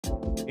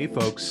Hey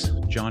folks,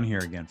 John here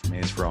again from A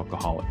is for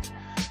Alcoholic.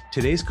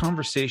 Today's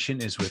conversation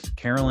is with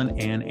Carolyn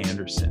Ann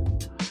Anderson.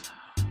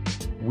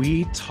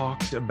 We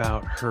talked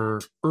about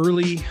her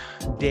early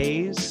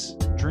days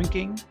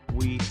drinking.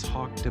 We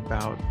talked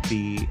about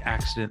the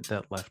accident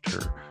that left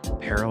her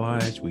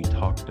paralyzed. We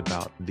talked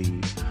about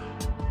the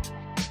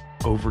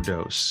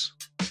overdose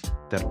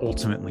that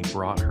ultimately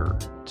brought her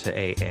to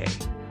AA.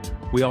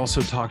 We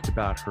also talked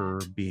about her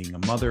being a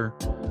mother,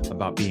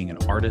 about being an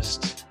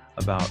artist,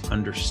 about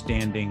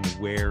understanding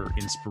where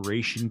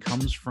inspiration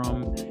comes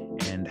from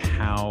and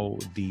how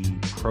the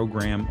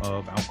program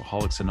of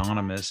Alcoholics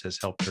Anonymous has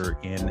helped her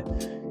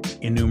in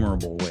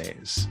innumerable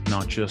ways,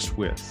 not just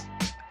with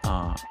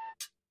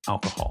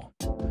alcohol.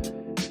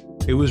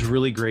 It was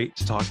really great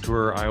to talk to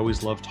her. I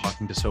always love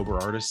talking to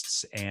sober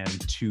artists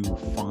and to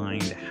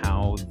find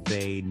how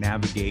they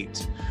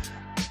navigate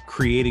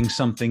creating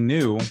something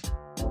new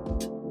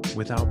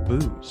without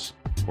booze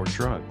or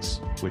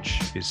drugs, which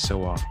is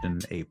so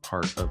often a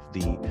part of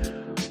the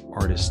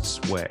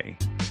artist's way.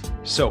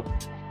 So,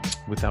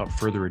 without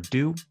further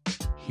ado,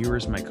 here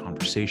is my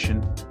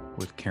conversation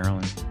with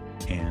Carolyn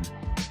Ann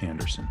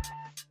Anderson.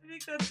 I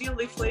think that's the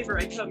only flavor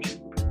I come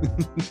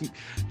in.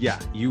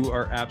 Yeah, you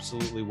are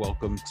absolutely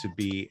welcome to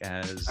be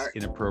as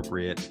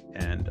inappropriate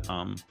and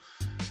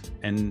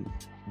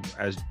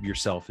as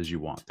yourself as you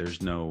want.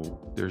 There's no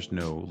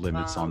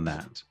limits on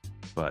that.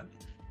 But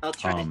I'll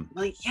try.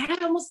 Well, yeah,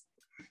 almost.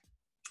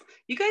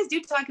 You guys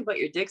do talk about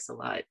your dicks a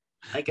lot.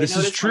 Like, this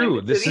is true.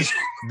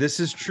 This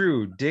is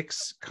true.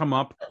 Dicks come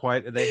up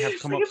quite. They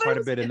have come up quite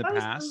a bit in the past.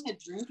 I was playing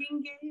a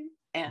drinking game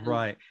and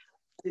right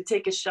to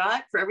take a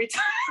shot for every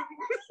time.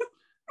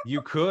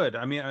 You could.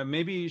 I mean,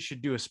 maybe you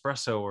should do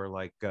espresso or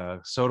like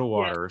soda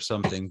water or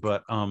something.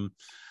 But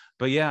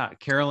yeah,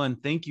 Carolyn,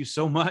 thank you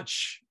so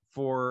much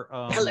for.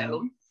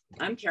 Hello,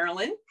 I'm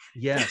Carolyn.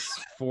 Yes,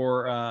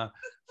 for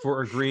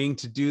agreeing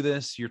to do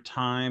this. Your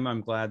time.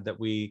 I'm glad that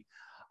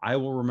I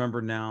will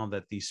remember now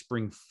that the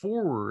spring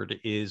forward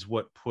is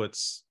what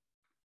puts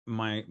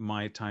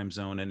my time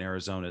zone and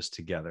Arizona's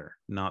together,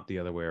 not the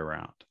other way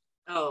around.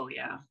 Oh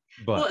yeah.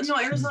 But well, no,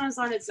 Arizona's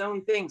on its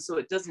own thing, so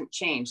it doesn't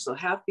change. So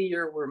half the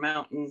year we're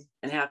mountain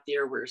and half the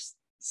year we're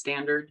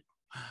standard.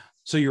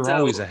 So you're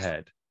always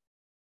ahead.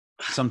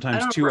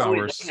 Sometimes 2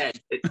 hours. Ahead.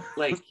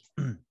 Like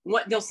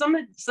what? No, some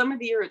of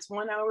the year it's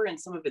 1 hour and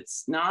some of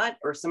it's not,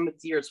 or some of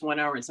the year it's 1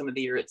 hour and some of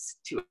the year it's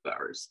 2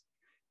 hours.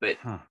 But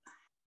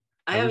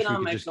I have it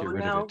on my phone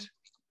now.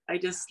 I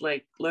just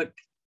look,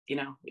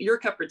 you're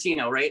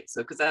Cupertino, right?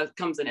 So because that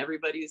comes in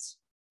everybody's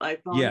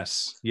iPhone.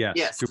 Yes,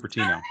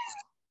 Cupertino.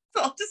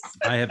 So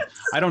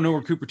I don't know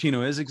where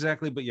Cupertino is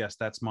exactly, but yes,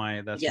 that's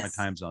my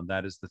time zone.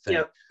 That is the thing.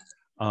 Yep.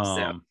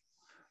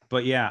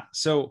 But yeah,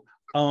 so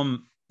a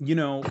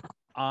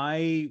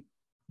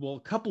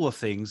couple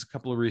of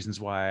reasons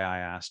why I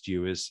asked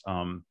you is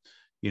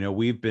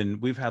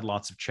we've had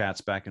lots of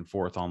chats back and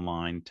forth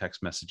online,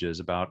 text messages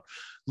about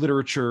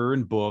literature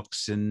and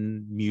books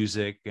and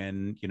music.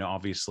 And,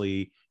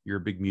 obviously you're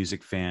a big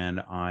music fan.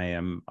 I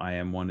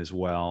am one as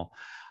well.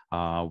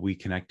 We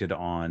connected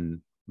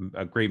on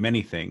a great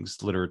many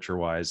things literature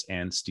wise,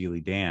 and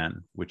Steely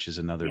Dan, which is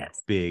another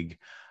big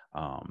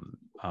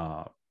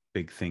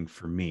thing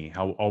for me,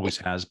 how always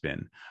has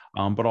been.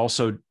 But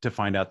also to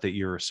find out that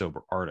you're a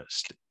sober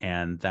artist.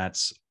 And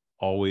that's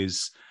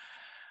always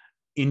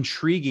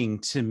intriguing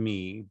to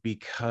me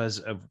because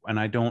of, and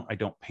I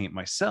don't paint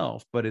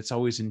myself, but it's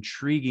always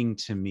intriguing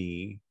to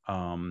me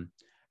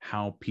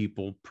how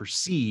people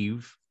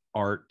perceive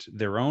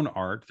their own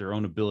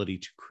ability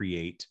to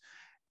create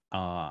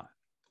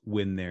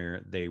when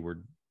they were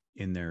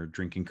in their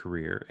drinking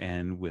career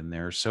and when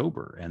they're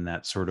sober, and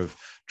that sort of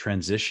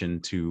transition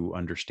to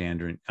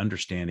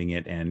understanding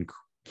it and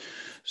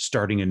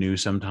starting anew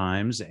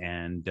sometimes,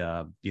 and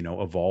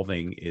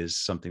evolving is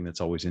something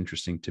that's always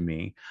interesting to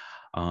me.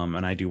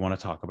 And I do want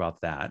to talk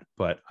about that,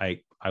 but I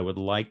would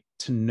like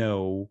to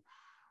know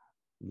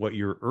what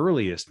your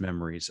earliest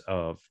memories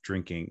of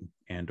drinking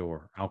and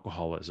or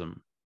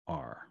alcoholism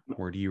are.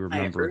 Where do you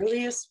remember? My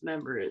earliest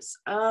memories.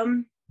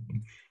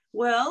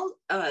 Well,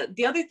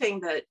 the other thing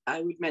that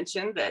I would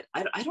mention that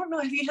I don't know,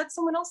 have you had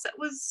someone else that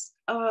was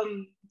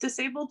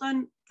disabled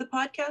on the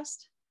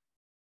podcast?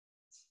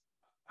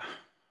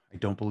 I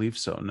don't believe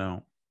so,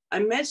 no.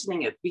 I'm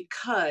mentioning it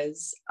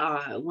because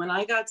when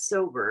I got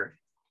sober,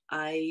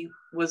 I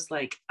was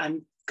like,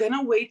 I'm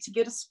gonna wait to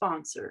get a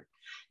sponsor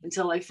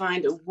until I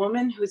find a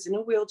woman who's in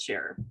a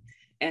wheelchair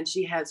and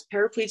she has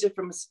paraplegia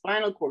from a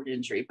spinal cord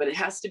injury, but it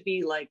has to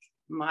be like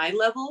my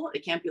level.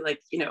 It can't be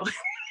like,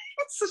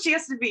 so she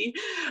has to be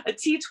a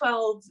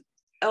T12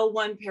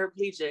 L1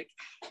 paraplegic.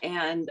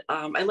 And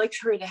I liked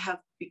her to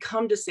have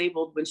become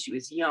disabled when she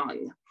was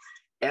young.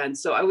 And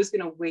so I was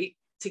gonna wait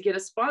to get a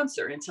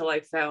sponsor until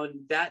I found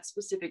that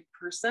specific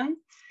person.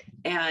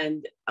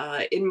 And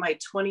in my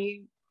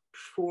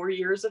 24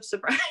 years of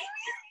sobriety,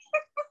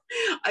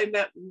 I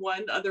met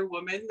one other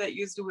woman that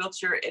used a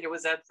wheelchair, and it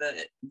was at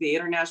the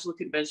International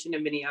Convention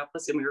in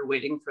Minneapolis, and we were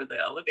waiting for the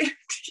elevator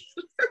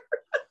together.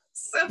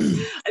 So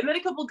I met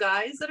a couple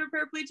guys that are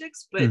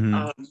paraplegics, but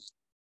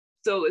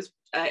so it's,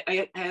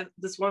 I had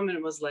this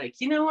woman was like,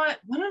 you know what?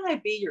 Why don't I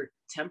be your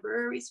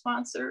temporary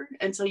sponsor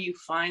until you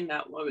find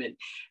that woman?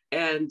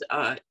 And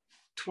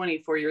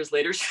 24 years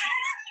later,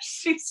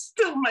 she's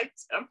still my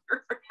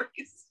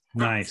temporary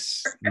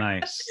sponsor.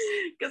 Nice.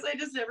 Because I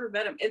just never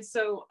met him. And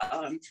so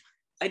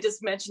I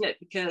just mention it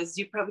because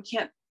you probably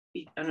can't,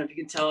 I don't know if you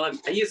can tell, I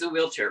use a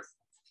wheelchair.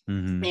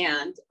 Mm-hmm.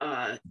 And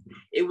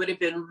it would have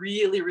been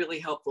really, really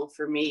helpful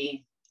for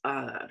me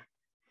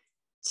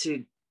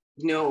to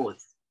know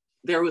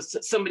there was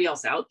somebody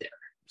else out there.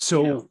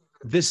 So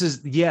this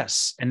is,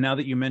 yes. And now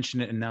that you mention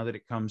it, and now that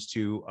it comes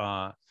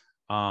to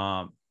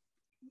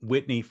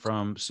Whitney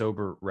from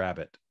Sober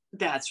Rabbit.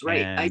 That's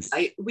right. And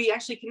we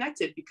actually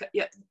connected because,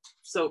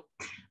 so,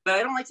 but I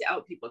don't like to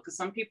out people because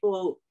some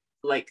people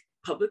like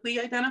publicly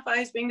identify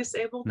as being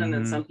disabled. And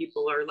then some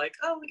people are like,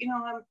 oh,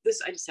 I'm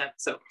this, I just have,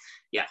 so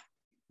yeah.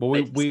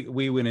 Well,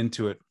 we went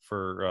into it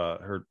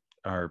for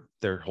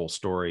their whole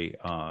story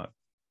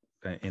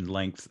in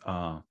length.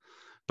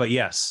 But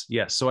yes.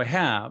 So I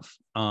have,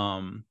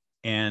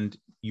 and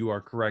you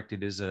are correct.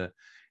 It is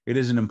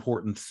an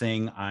important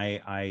thing.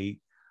 I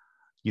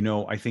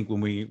think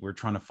when we were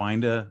trying to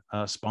find a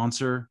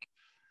sponsor,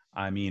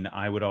 I mean,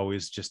 I would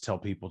always just tell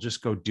people,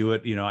 just go do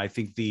it. I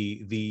think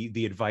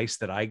the advice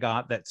that I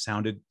got that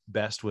sounded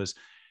best was,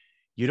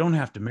 you don't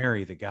have to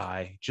marry the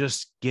guy,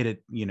 just get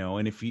it,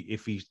 and if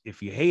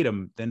you hate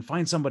him, then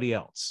find somebody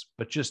else,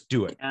 but just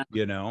do it,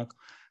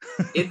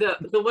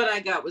 The one I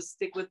got was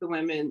stick with the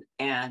women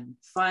and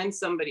find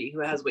somebody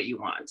who has what you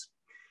want,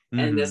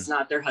 and that's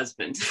not their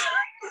husband.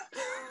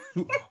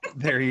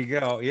 There you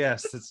go.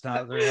 Yes, it's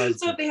not their husband.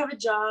 So if they have a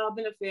job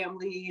and a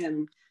family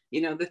and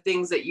the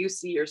things that you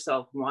see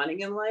yourself wanting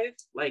in life,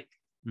 like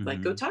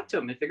go talk to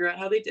them and figure out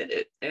how they did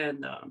it.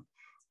 And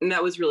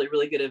that was really,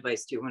 really good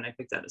advice too when I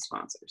picked out a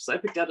sponsor. So I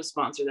picked out a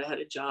sponsor that had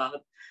a job,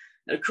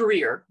 a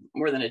career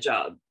more than a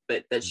job,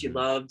 but that she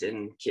loved,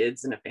 and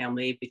kids and a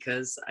family,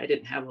 because I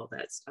didn't have all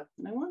that stuff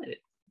and I wanted it.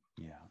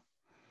 Yeah.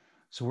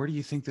 So where do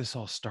you think this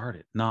all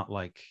started? Not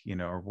like,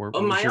 or what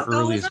was your alcoholism?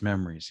 Earliest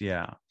memories?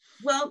 Yeah.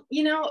 Well,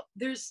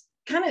 there's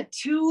kind of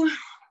two,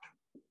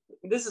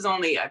 this is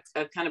only,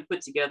 I've kind of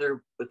put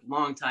together with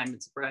long time in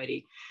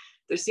sobriety.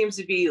 There seems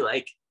to be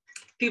like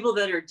people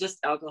that are just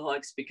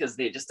alcoholics because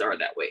they just are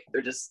that way.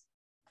 They're just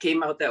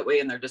came out that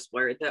way and they're just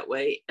wired that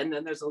way. And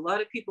then there's a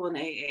lot of people in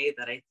AA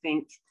that I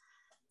think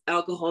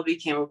alcohol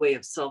became a way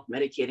of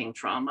self-medicating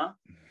trauma.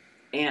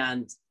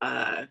 And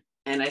I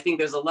think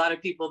there's a lot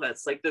of people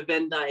that's like the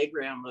Venn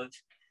diagram of,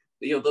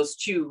 those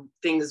two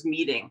things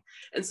meeting.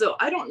 And so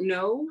I don't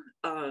know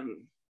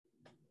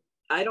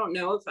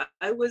if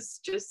I was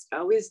just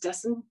always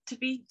destined to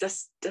be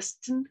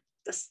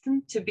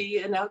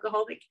an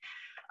alcoholic.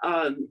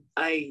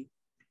 I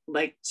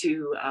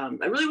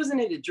really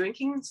wasn't into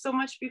drinking so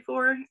much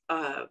before.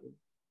 I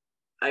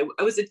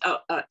was,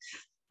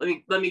 let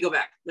me go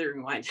back, let me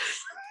rewind.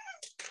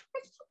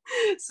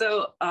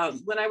 So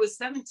when I was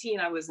 17,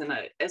 I was in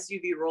a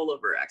SUV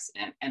rollover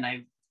accident and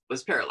I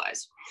was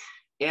paralyzed.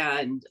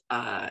 And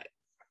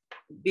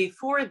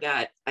before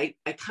that, I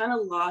kind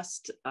of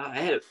lost,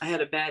 I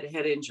had a bad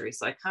head injury.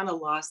 So I kind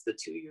of lost the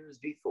 2 years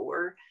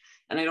before,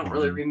 and I don't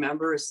really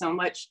remember so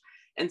much.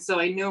 And so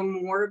I know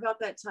more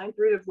about that time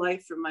period of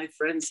life from my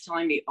friends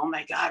telling me, oh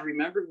my God,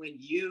 remember when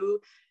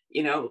you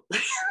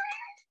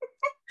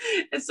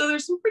and so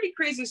there's some pretty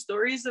crazy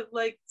stories of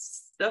like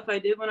stuff I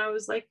did when I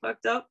was like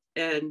fucked up.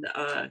 And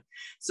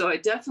so I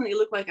definitely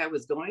looked like I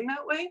was going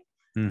that way.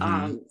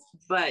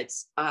 But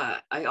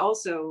I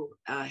also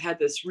had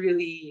this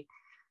really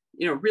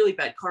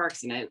bad car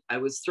accident. I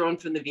was thrown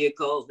from the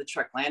vehicle. The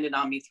truck landed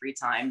on me 3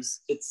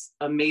 times. It's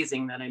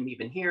amazing that I'm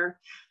even here.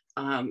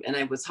 And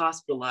I was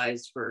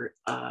hospitalized for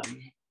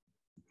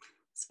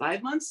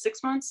 5 months,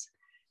 6 months.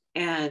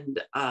 And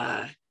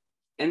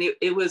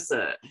it was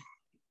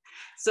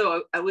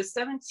so I was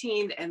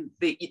 17 and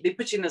they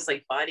put you in this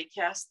like body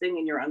cast thing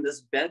and you're on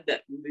this bed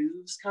that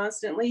moves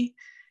constantly.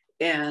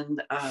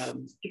 And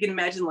you can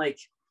imagine like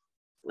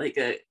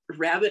a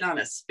rabbit on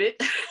a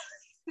spit,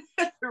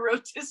 a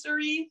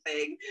rotisserie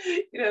thing,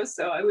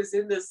 so I was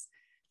in this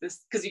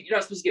because you're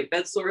not supposed to get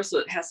bed sore, so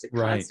it has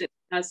to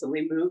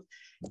constantly move.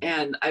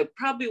 And I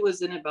probably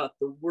was in about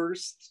the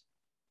worst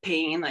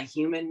pain a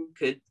human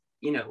could,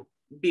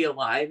 be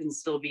alive and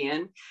still be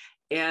in.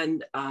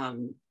 And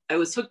I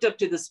was hooked up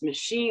to this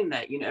machine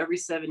that, every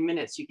 7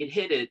 minutes you could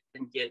hit it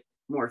and get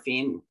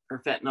morphine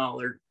or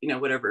fentanyl or,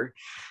 whatever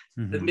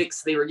the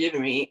mix they were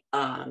giving me.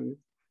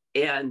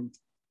 And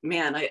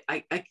man,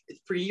 I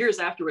for years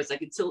afterwards, I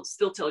could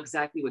still tell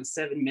exactly when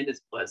 7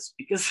 minutes was,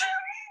 because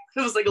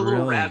it was like a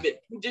little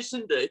rabbit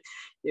condition to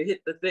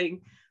hit the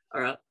thing.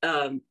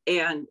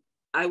 And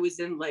I was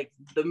in like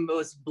the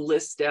most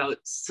blissed out.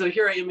 So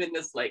here I am in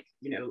this like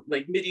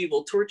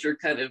medieval torture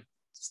kind of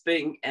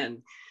thing.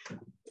 And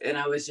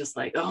I was just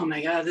like, oh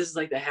my God, this is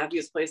like the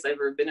happiest place I've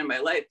ever been in my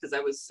life. Cause I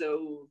was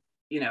so,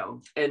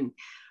 and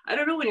I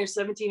don't know, when you're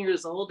 17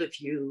 years old, if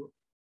you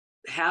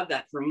have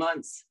that for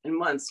months and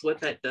months,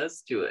 what that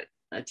does to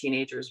a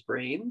teenager's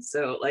brain.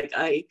 So like,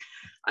 I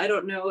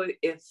don't know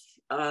if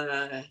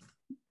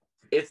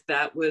if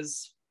that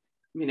was,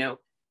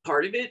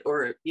 part of it,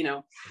 or,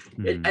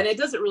 and it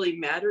doesn't really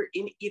matter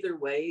in either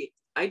way.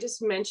 I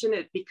just mention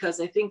it because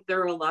I think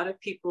there are a lot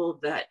of people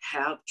that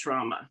have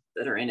trauma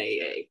that are in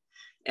AA.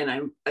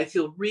 And I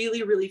feel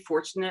really, really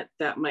fortunate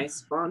that my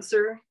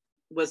sponsor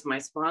was my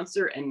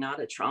sponsor and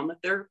not a trauma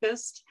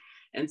therapist,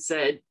 and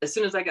said, as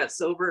soon as I got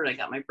sober and I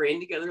got my brain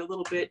together a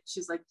little bit,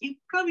 she's like, you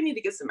probably need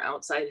to get some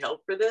outside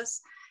help for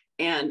this.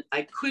 And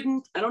I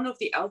don't know if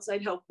the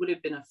outside help would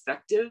have been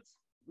effective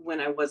when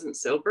I wasn't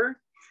sober.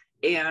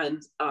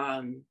 And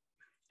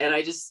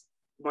I just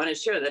want to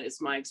share that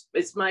it's my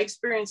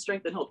experience,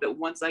 strength, and hope that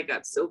once I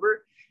got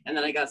sober and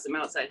then I got some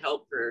outside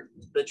help for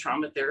the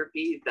trauma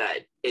therapy, that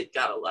it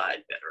got a lot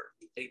better.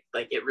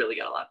 It really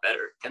got a lot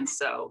better. And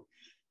so,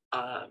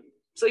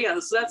 so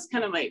that's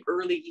kind of my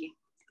early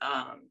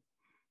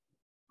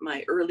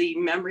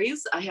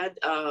memories. I had,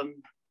 do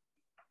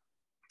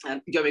you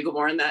want me to go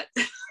more on that?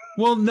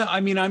 Well, no, I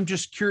mean, I'm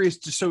just curious.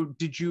 So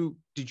did you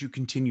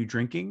continue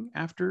drinking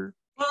after?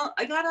 Well,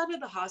 I got out of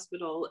the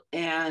hospital,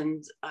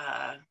 and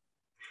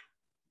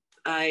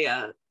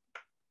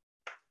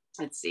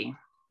let's see,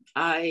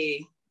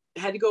 I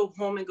had to go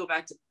home and go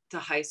back to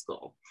high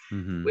school,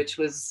 which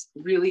was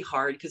really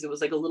hard because it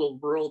was like a little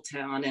rural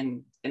town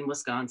in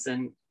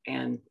Wisconsin,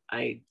 and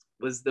I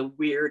was the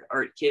weird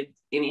art kid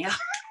anyhow.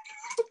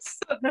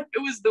 So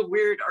it was the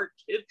weird art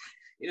kid,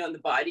 in the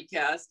body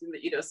cast, and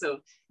so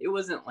it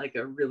wasn't like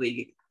a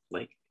really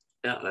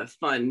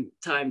fun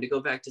time to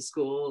go back to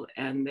school.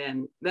 And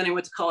then I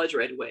went to college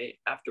right away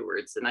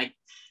afterwards. And I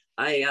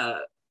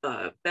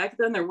back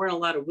then there weren't a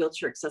lot of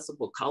wheelchair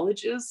accessible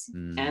colleges.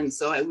 And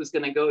so I was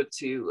going to go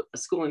to a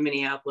school in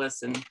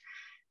Minneapolis, and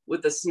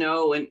with the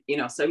snow, and,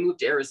 so I moved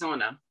to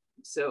Arizona.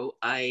 So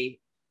I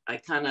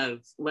kind of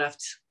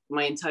left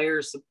my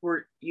entire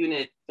support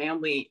unit,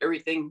 family,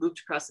 everything, moved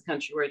across the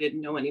country where I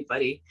didn't know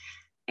anybody,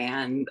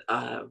 and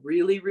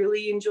really,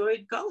 really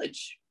enjoyed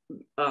college.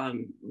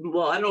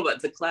 Well, I don't know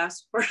about the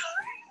class part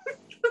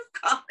of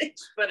college,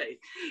 but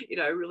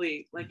I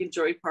really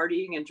enjoyed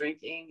partying and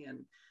drinking,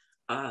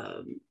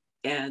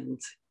 and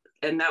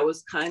that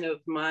was kind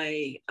of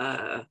my,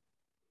 and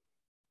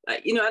I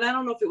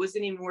don't know if it was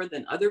any more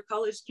than other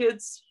college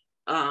kids,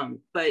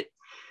 but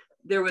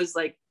there was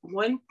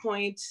one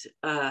point,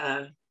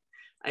 I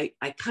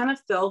kind of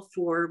fell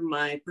for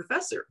my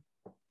professor,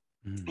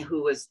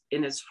 who was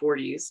in his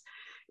 40s,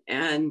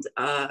 and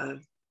I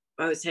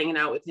was hanging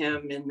out with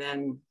him, and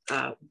then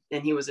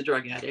and he was a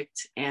drug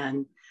addict,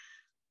 and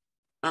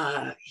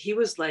he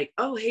was like,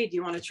 oh, hey, do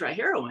you want to try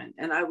heroin?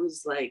 And I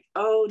was like,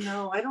 oh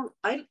no,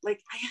 I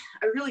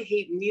really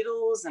hate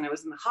needles, and I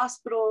was in the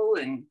hospital,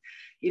 and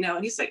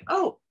and he's like,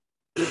 oh,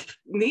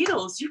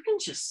 needles, you can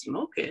just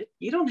smoke it,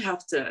 you don't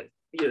have to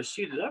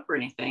shoot it up or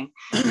anything.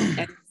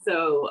 And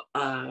so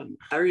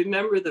I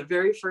remember the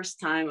very first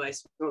time I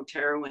smoked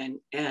heroin,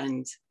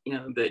 and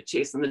the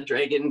chasing the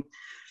dragon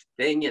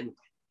thing, and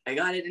I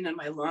got it into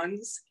my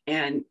lungs,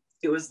 and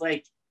it was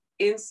like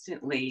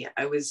instantly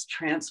I was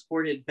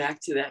transported back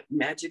to that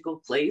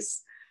magical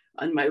place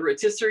on my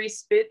rotisserie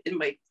spit in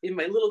my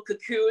little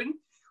cocoon,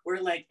 where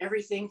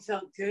everything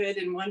felt good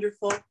and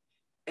wonderful.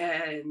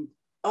 And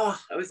I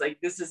was like,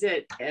 this is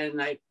it.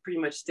 And I pretty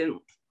much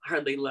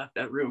hardly left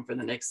that room for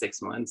the next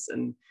 6 months,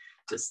 and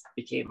just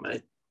became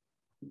a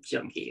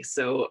junkie.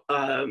 So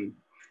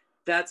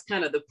that's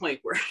kind of the point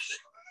where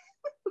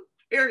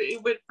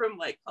it went from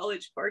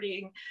college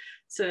partying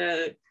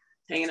to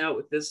hanging out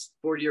with this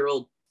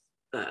 40-year-old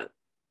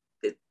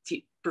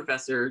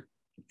professor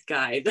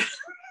guy.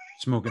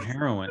 Smoking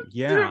heroin.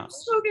 Yeah.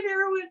 Smoking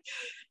heroin.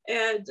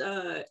 And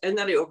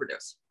then I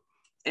overdosed.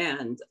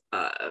 And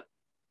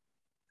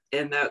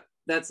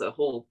that's a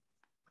whole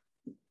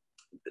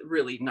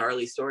really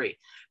gnarly story.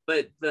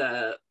 But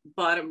the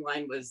bottom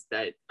line was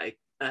that I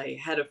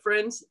had a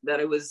friend that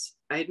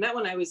I had met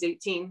when I was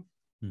 18.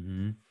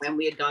 And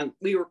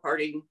we were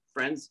partying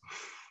friends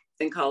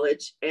in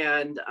college,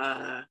 and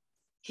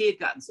he had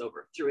gotten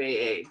sober through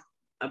AA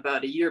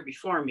about a year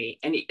before me.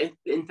 And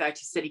in fact,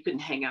 he said he couldn't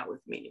hang out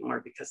with me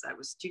anymore because I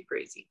was too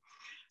crazy.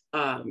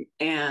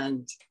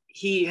 And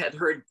he had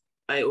heard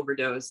I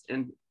overdosed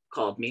and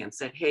called me and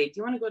said, hey, do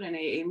you want to go to an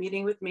AA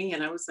meeting with me?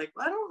 And I was like,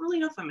 well, I don't really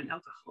know if I'm an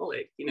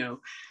alcoholic,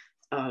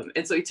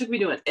 and so he took me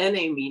to an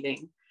NA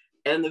meeting.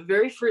 And the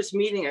very first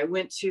meeting I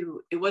went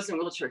to, it wasn't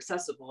wheelchair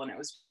accessible, and it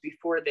was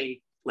before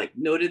they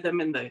noted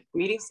them in the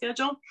meeting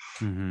schedule.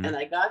 And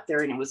I got there,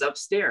 and it was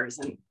upstairs.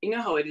 And you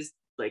know how it is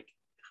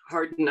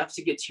hard enough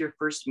to get to your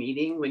first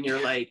meeting when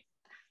you're like,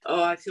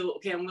 oh, I feel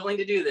okay, I'm willing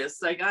to do this.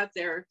 So I got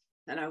there,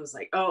 and I was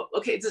like, oh,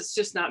 okay, it's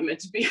just not meant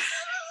to be.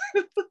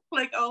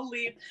 I'll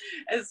leave.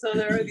 And so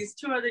there are these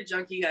two other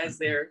junkie guys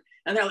there,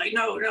 and they're like,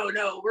 no,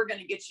 we're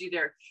gonna get you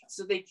there.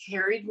 So they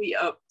carried me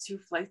up 2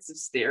 flights of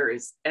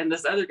stairs, and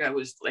this other guy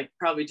was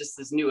probably just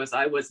as new as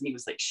I was, and he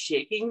was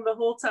shaking the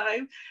whole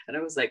time. And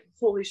I was like,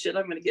 holy shit,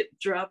 I'm gonna get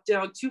dropped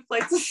down 2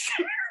 flights of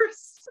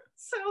stairs.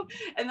 So,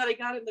 and then I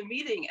got in the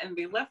meeting, and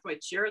they left my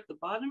chair at the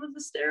bottom of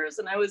the stairs,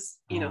 and I was,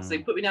 so they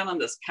put me down on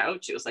this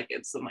couch. It was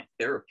in some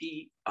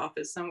therapy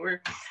office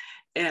somewhere.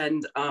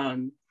 And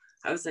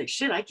I was like,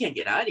 shit, I can't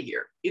get out of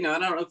here. You know, I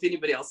don't know if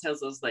anybody else has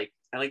those, like,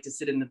 I like to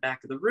sit in the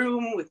back of the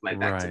room with my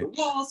back to the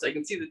wall so I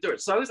can see the door.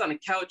 So I was on a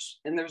couch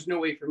and there's no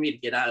way for me to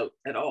get out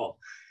at all.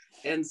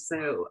 And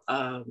so,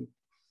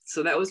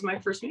 so that was my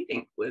first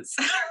meeting was,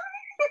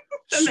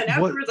 and then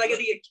afterwards I got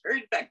to get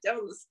carried back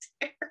down the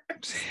stairs.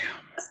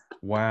 Damn.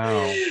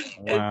 Wow.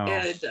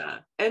 Wow.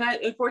 And I,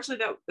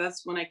 unfortunately,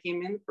 that's when I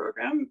came in the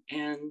program,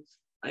 and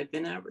I've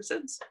been ever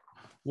since.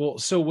 Well,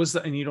 so was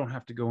that, and you don't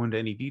have to go into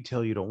any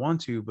detail you don't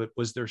want to, but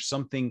was there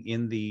something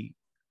in the,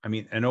 I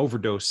mean, an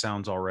overdose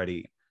sounds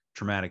already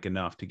traumatic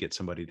enough to get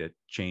somebody to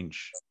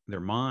change their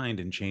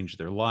mind and change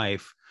their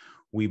life.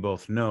 We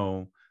both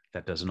know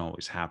that doesn't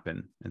always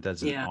happen. It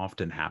doesn't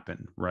often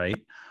happen, right?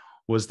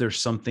 Was there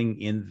something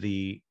in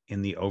the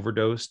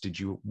overdose?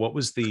 What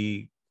was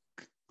the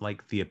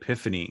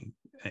epiphany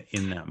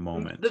in that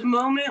moment? The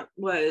moment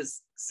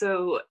was,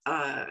 so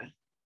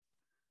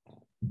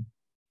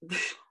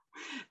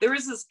there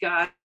was this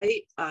guy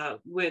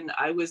when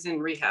I was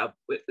in rehab,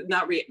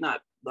 not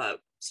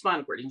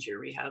spinal cord injury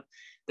rehab,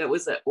 that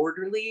was an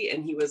orderly,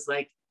 and he was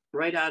like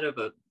right out of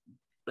a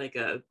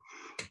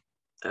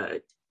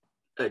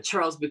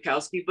Charles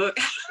Bukowski book.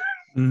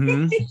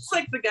 Mm-hmm. He's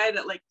like the guy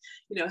that, like,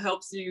 you know,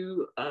 helps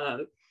you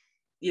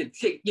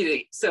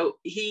so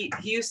he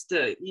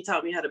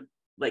taught me how to,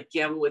 like,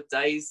 gamble with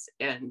dice,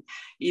 and,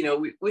 you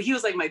know, he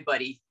was like my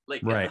buddy,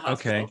 like, right, at the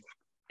hospital. Okay.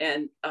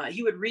 And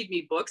he would read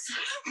me books.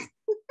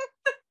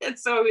 And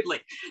so I would,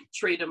 like,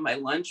 trade him my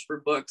lunch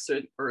for books,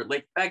 or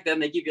like back then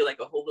they give you like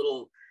a whole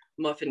little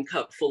muffin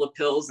cup full of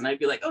pills, and I'd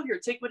be like, oh, here,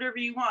 take whatever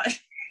you want.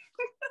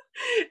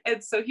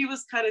 And so he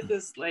was kind of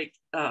this, like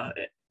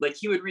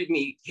he would read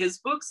me his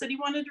books that he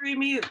wanted to read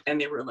me,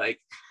 and they were like,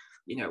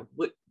 you know,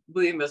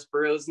 William S.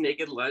 Burroughs'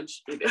 Naked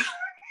Lunch, you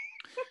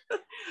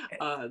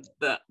know,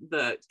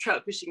 the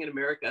Trout Fishing in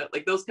America,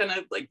 like those kind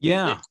of, like,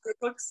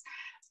 books,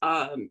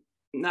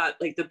 not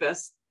like the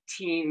best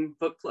teen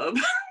book club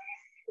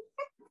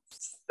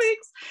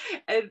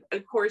things. And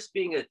of course,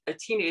 being a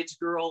teenage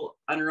girl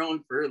on her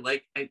own, for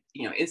like, I,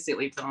 you know,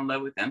 instantly fell in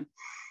love with him.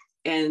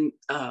 And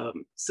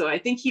so I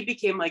think he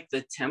became like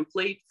the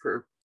template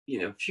for,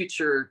 you know,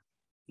 future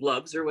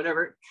loves or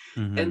whatever.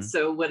 Mm-hmm. And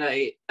so when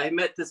I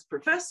met this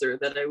professor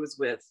that I was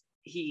with,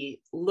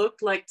 he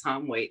looked like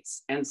Tom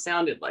Waits and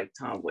sounded like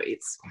Tom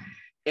Waits.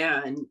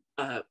 And,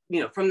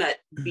 you know, from that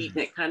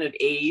beatnik kind of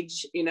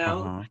age, you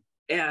know, uh-huh.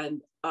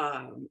 And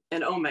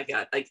oh my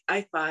God, like,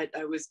 I thought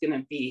I was going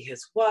to be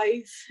his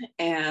wife,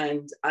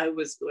 and I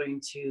was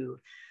going to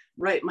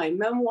write my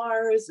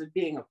memoirs of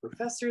being a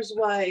professor's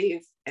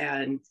wife.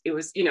 And it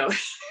was, you know,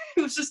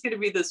 it was just going to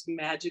be this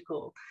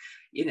magical,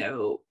 you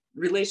know,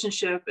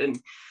 relationship. And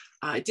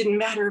it didn't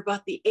matter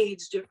about the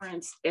age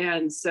difference.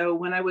 And so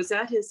when I was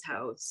at his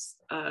house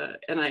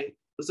and I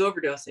was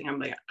overdosing, I'm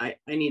like, I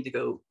need to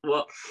go.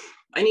 Well,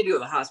 I need to go to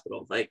the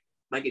hospital. Like,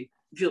 I could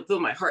feel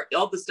my heart,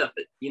 all the stuff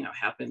that, you know,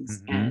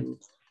 happens. Mm-hmm.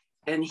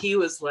 And he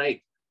was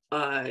like,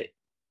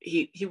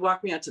 he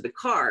walked me out to the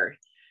car,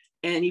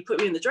 and he put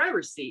me in the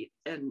driver's seat.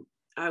 And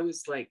I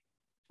was like,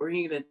 where are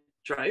you going to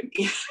drive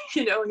me?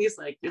 You know, and he's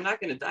like, you're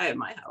not going to die at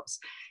my house.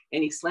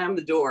 And he slammed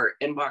the door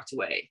and walked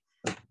away,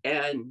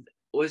 and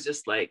was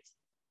just like,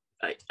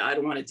 I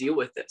don't want to deal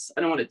with this.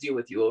 I don't want to deal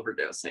with you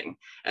overdosing.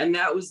 And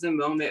that was the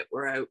moment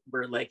where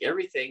like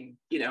everything,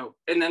 you know,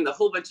 and then the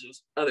whole bunch of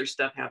other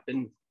stuff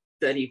happened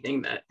that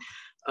evening that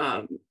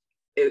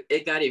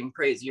it got even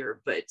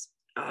crazier. But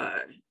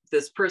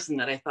this person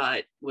that I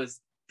thought was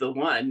the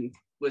one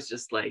was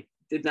just like,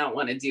 did not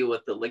want to deal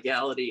with the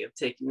legality of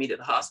taking me to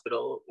the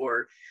hospital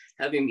or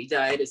having me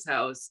die at his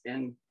house,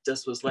 and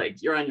just was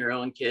like, you're on your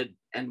own, kid,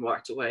 and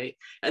walked away.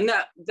 And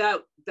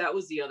that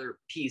was the other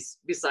piece,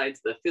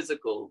 besides the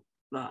physical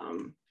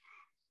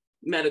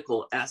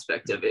medical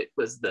aspect of it,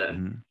 was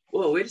the,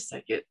 whoa, wait a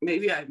second,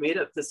 maybe I made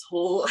up this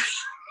whole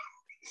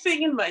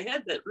thing in my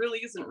head that really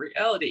isn't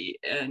reality.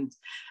 And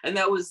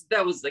that was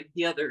like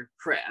the other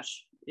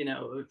crash, you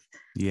know,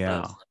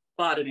 of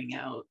bottoming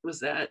out,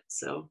 was that.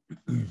 So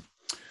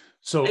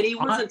and he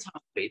wasn't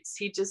Tom Waits.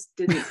 He just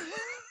didn't.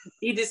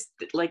 He just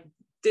like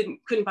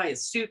couldn't buy a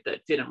suit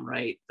that fit him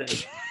right.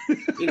 That,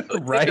 you know,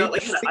 right?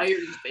 Like how to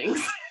iron things.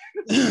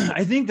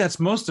 I think that's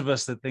most of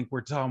us that think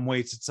we're Tom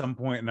Waits at some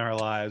point in our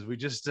lives. We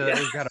just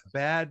we've got a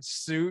bad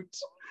suit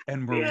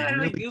and we're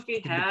really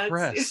goofy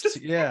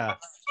depressed. Yeah.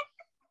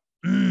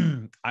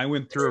 I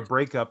went through a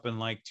breakup in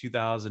like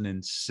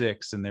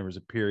 2006, and there was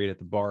a period at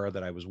the bar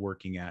that I was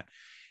working at.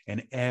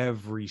 And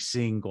every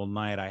single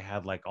night I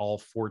had like all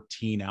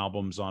 14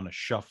 albums on a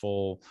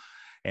shuffle,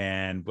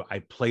 and I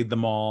played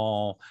them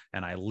all,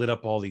 and I lit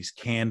up all these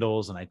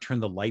candles, and I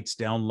turned the lights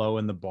down low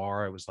in the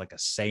bar. It was like a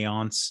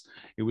seance.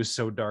 It was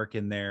so dark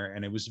in there,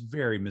 and it was a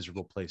very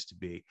miserable place to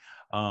be.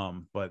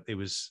 But it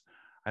was,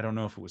 I don't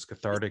know if it was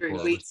cathartic or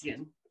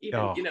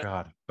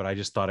God, but I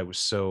just thought it was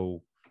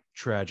so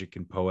tragic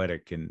and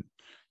poetic, and,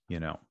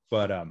 you know,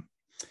 but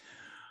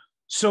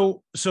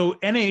so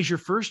NA is your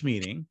first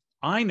meeting.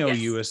 I know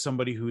you as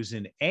somebody who's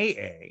in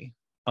AA.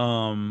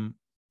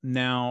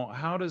 Now,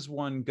 how does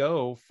one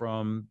go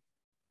from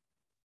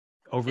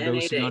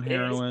overdosing on NA.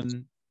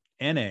 heroin,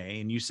 NA,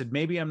 and you said,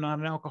 maybe I'm not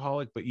an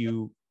alcoholic, but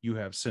you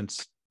have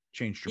since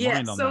changed your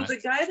mind on So that. the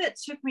guy that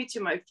took me to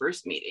my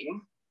first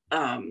meeting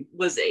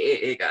was a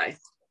AAA guy.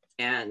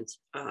 And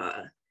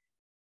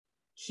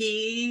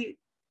he,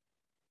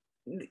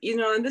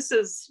 and this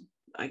is,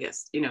 I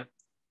guess,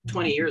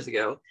 20 years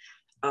ago,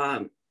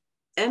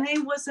 NA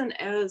wasn't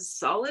as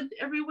solid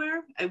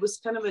everywhere. It was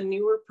kind of a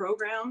newer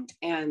program.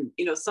 And,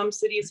 some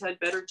cities had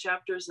better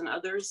chapters than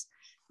others.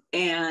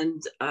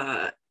 And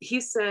he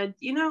said,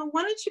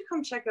 why don't you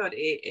come check out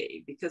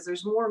AA? Because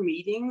there's more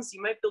meetings.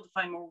 You might be able to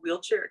find more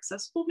wheelchair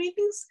accessible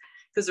meetings,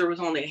 because there was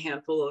only a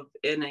handful of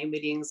NA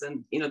meetings,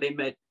 and, they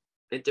met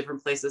at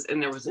different places,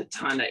 and there was a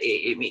ton of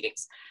AA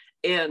meetings.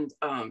 And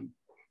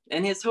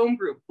his home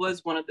group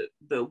was one of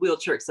the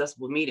wheelchair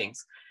accessible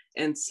meetings.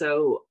 And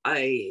so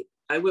I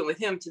went with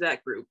him to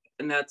that group,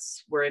 and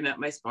that's where I met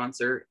my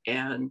sponsor.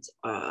 And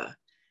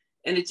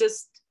it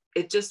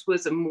just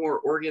was a more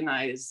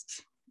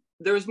organized.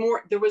 There was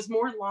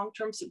more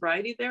long-term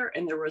sobriety there,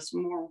 and there was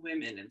more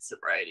women in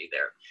sobriety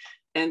there.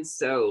 And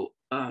so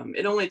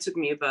it only took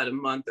me about a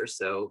month or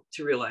so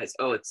to realize,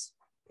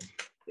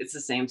 it's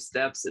the same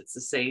steps, it's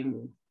the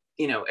same,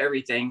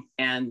 everything.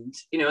 And,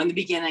 in the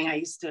beginning, I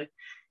used to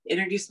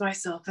introduce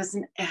myself as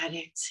an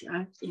addict.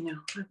 I'm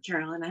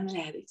Carolyn, I'm an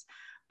addict.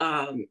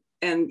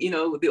 And,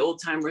 the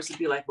old timers would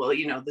be like, well,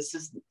 this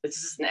is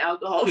an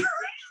alcohol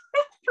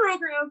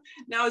program.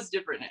 Now it's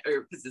different,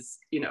 because it's,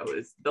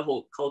 it's the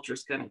whole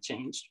culture's kind of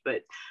changed.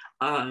 But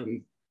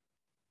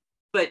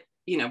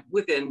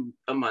within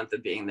a month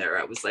of being there,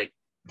 I was like,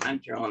 I'm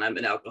Carolyn, I'm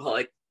an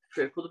alcoholic,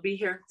 grateful to be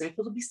here,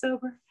 grateful to be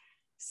sober.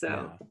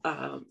 So,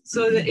 yeah.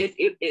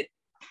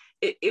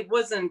 It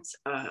wasn't,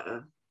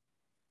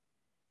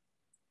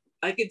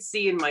 I could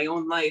see in my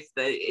own life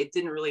that it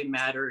didn't really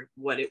matter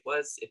what it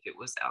was, if it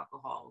was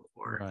alcohol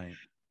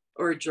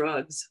or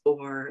drugs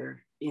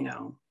or,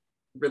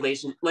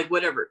 relation, like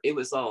whatever. It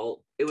was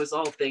all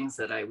things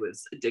that I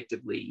was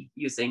addictively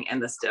using,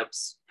 and the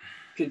steps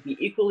could be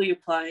equally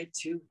applied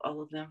to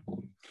all of them.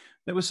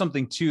 That was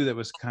something too that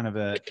was kind of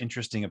an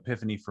interesting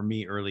epiphany for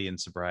me early in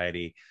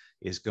sobriety,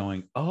 is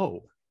going,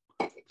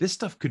 this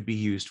stuff could be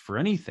used for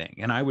anything.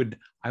 And I would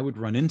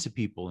run into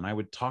people, and I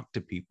would talk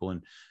to people,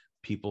 and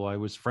people I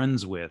was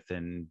friends with,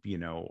 and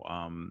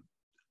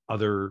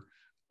other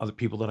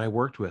people that I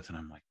worked with, and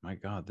I'm like, my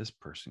God, this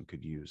person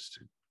could use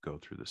to go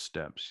through the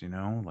steps,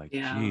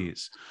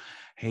 geez,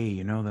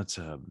 hey,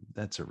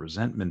 that's a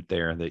resentment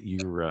there that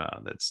you're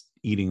that's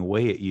eating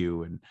away at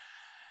you.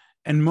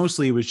 And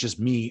mostly it was just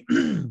me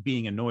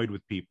being annoyed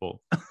with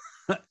people.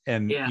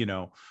 And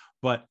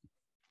but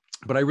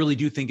I really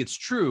do think it's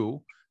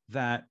true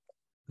that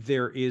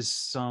there's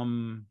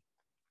some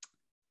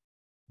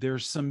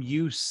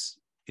use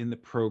in the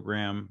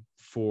program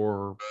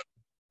for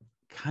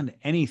kind of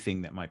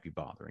anything that might be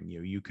bothering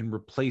you. You can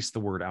replace the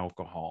word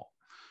alcohol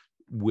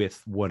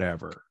with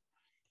whatever.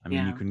 I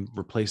mean, you can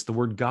replace the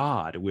word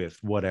God with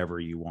whatever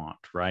you want,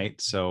 right?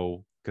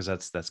 So, because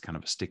that's kind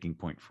of a sticking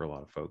point for a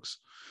lot of folks.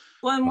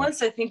 Well, and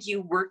once I think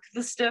you work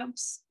the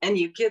steps and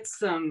you get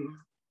some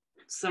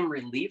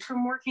relief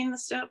from working the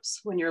steps,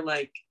 when you're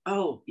like,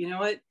 oh, you know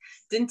what,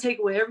 didn't take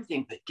away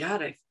everything, but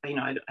God,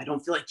 I don't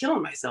feel like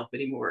killing myself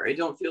anymore. I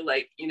don't feel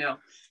like,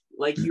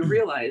 like you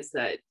realize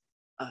that,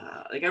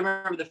 like I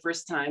remember the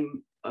first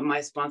time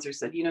my sponsor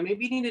said,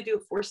 maybe you need to do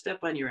a 4-step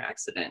on your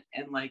accident,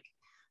 and like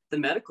the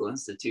medical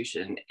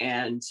institution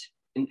and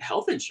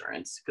health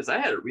insurance, because I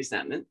had a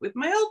resentment with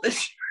my health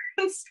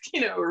insurance,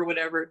 or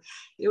whatever.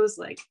 It was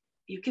like,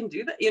 you can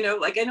do that,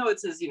 like I know it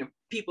says,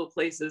 people,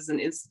 places, and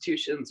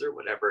institutions or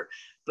whatever,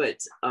 but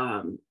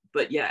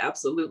yeah,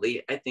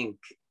 absolutely. I think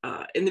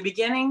in the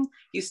beginning,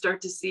 you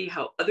start to see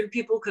how other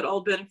people could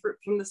all benefit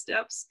from the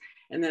steps.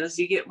 And then as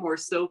you get more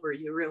sober,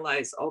 you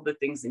realize all the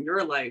things in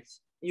your life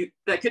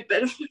that could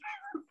benefit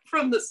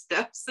from the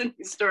steps, and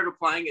you start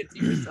applying it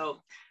to yourself.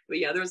 But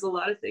yeah, there's a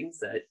lot of things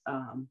that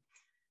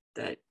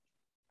that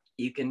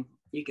you can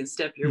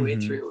step your way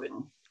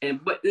through,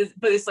 but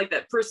it's like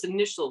that first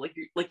initial, like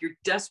you're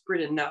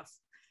desperate enough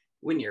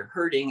when you're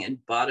hurting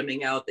and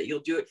bottoming out that you'll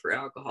do it for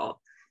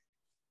alcohol,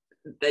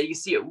 that you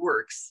see it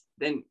works,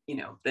 then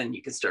then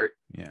you can start,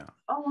 oh,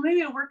 well,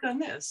 maybe I'll work on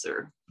this,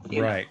 or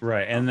right.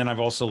 And then I've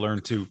also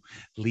learned to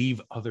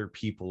leave other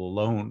people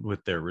alone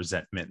with their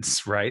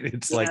resentments, right?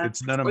 It's like,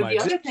 it's none of my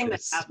business. The other thing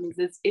that happens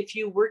is, if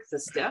you work the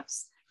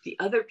steps, the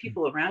other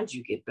people around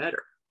you get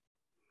better.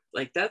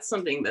 Like, that's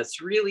something that's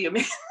really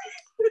amazing.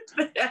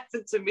 That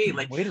happened to me.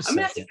 Like, I'm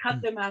gonna have to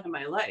cut them out of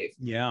my life.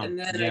 And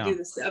then I do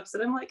the steps,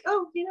 and I'm like,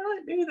 oh, you know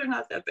what, maybe they're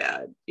not that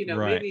bad.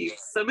 Maybe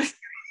some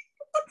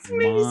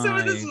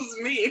of this was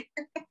me.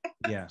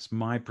 Yes,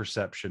 my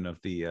perception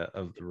of the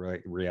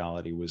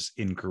reality was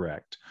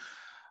incorrect.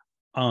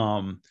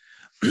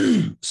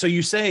 So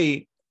you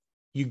say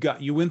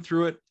you went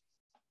through it,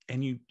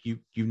 and you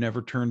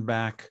never turned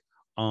back.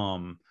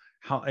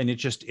 How, and it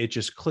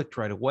just clicked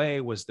right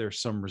away? Was there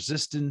some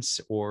resistance,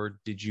 or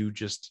did you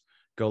just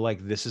go like,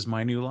 this is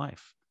my new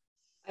life?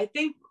 I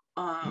think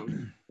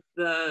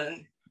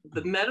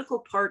the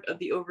medical part of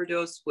the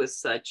overdose was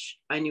such,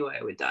 I knew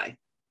I would die.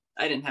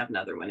 I didn't have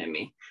another one in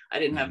me. I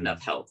didn't have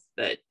enough health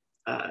that,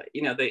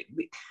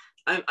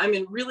 I'm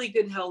in really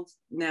good health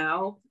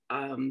now.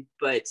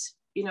 But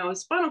a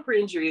spinal cord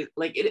injury,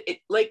 like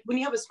like when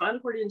you have a spinal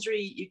cord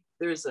injury,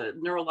 there's a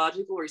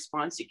neurological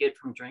response you get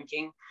from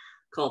drinking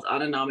called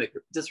autonomic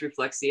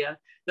dysreflexia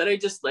that I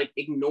just like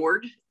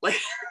ignored. Like,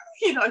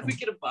 I would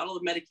get a bottle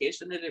of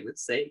medication and it would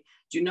say,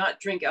 do not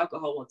drink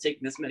alcohol while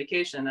taking this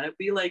medication. I'd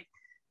be like,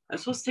 I'm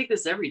supposed to take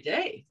this every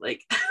day.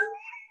 Like,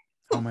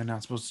 how am I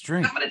not supposed to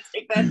drink? I'm going to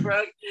take that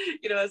drug.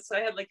 So I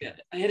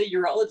had a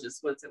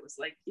urologist once that was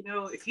like,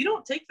 if you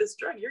don't take this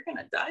drug, you're going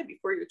to die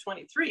before you're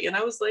 23. And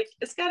I was like,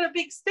 it's got a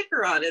big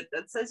sticker on it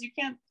that says you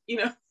can't, you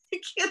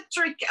can't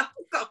drink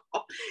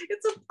alcohol.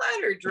 It's a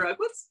platter drug.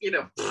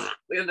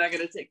 We're not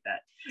going to take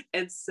that.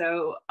 And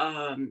so,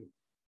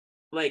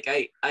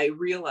 I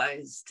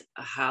realized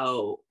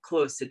how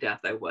close to death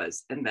I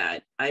was, and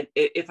that I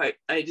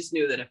just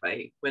knew that if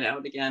I went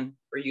out again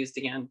or used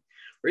again,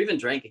 or even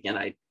drank again,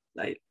 I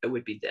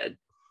would be dead.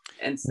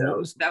 And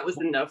so that was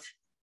enough.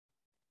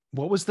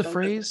 What was the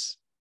phrase?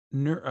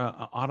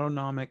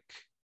 Autonomic.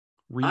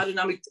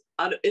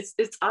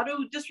 It's auto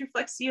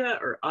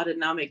dysreflexia or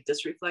autonomic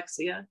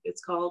dysreflexia.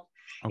 It's called.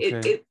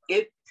 Okay.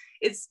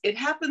 It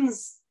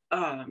happens.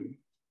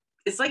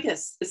 It's like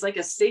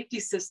a safety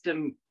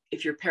system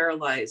if you're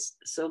paralyzed.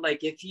 So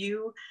like if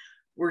you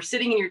were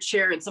sitting in your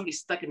chair and somebody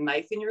stuck a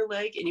knife in your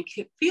leg and you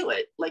can feel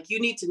it, like you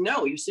need to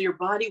know. So your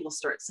body will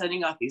start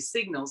sending off these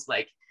signals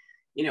like,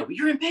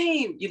 you're in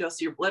pain, so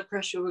your blood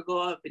pressure will go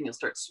up and you'll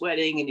start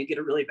sweating and you get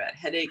a really bad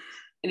headache.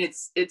 And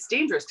it's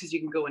dangerous because you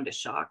can go into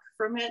shock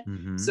from it.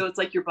 Mm-hmm. So it's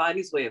like your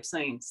body's way of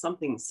saying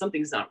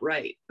something's not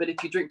right. But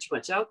if you drink too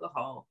much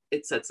alcohol,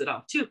 it sets it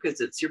off too, because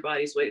it's your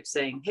body's way of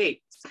saying,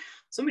 hey,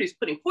 somebody's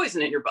putting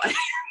poison in your body.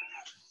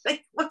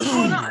 Like, what's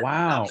going on?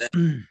 Wow.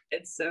 And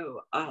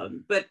so,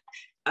 but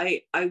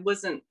I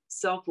wasn't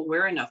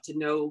self-aware enough to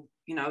know,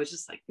 I was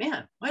just like,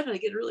 man, why did I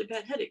get a really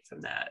bad headache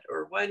from that?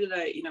 Or why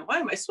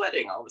am I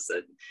sweating all of a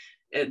sudden?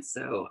 And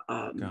so,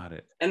 got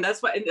it. And that's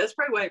probably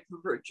why I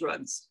prefer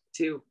drugs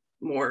too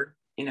more,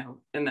 in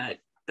that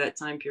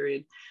time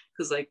period.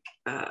 Because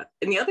and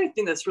the other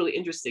thing that's really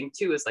interesting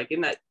too, is like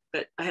in that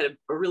I had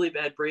a really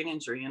bad brain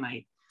injury and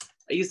I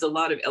used a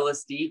lot of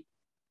LSD.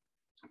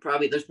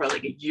 There's probably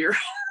like a year,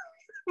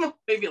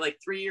 maybe like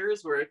 3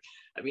 years where,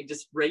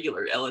 just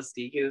regular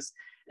LSD use.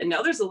 And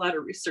now there's a lot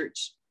of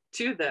research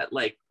too that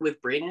like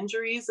with brain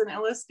injuries and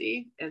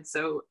LSD. And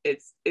so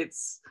it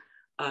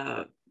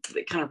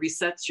kind of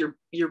resets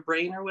your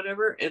brain or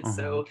whatever. And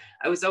so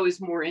I was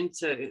always more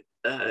into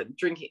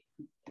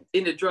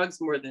into drugs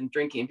more than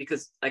drinking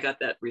because I got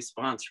that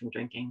response from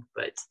drinking.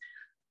 But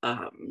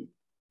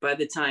by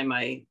the time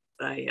I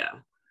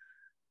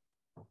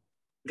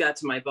got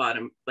to my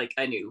bottom, like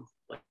I knew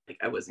like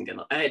I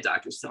had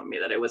doctors telling me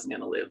that I wasn't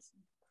gonna live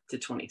to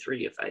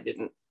 23 if I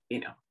didn't,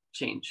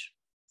 change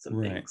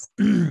some things.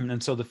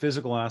 And so the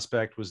physical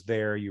aspect was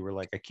there. You were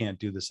like, I can't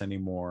do this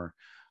anymore.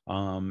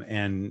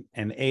 And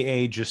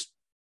AA just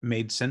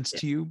made sense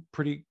to you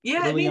pretty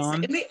early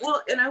on.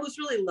 And I was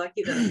really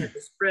lucky that I had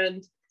this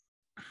friend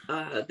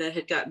that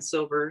had gotten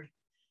sober,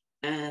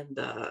 and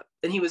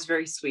he was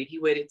very sweet. He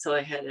waited till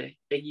I had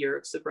a year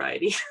of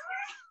sobriety,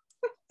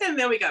 and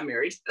then we got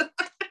married.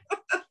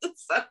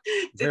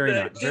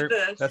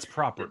 That's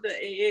proper. The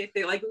AA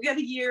thing, like we got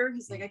a year.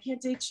 He's like, I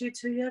can't date you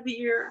till you have a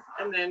year,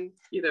 and then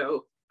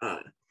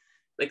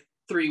like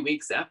 3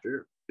 weeks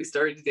after we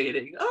started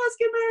dating, let's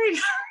get married.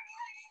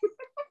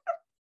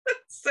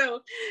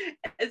 So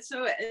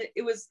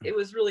it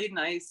was really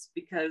nice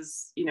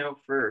because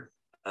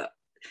I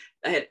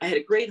had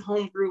a great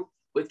home group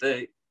with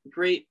a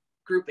great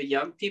group of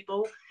young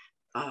people,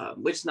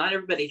 which not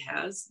everybody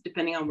has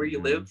depending on where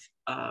you live,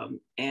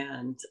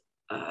 and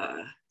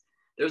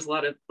there's a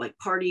lot of like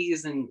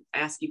parties and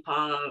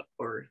ASCII-PA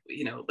or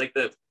like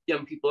the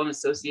Young People in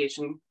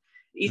Association.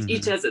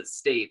 Each has its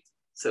state.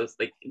 So it's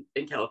like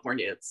in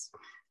California, it's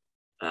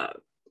I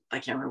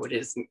can't remember what it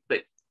is,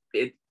 but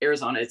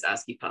Arizona, it's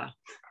ASCII-PA,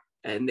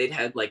 and they'd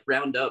had like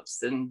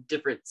roundups and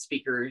different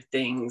speaker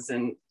things,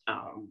 and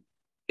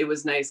it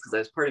was nice because I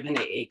was part of an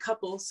AA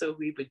couple, so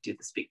we would do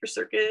the speaker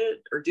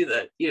circuit or do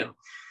the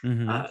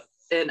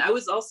and I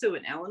was also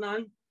in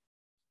Al-Anon,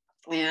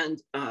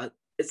 and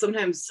it's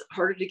sometimes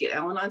harder to get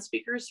Al-Anon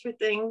speakers for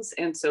things,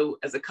 and so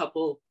as a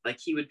couple, like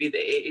he would be the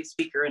AA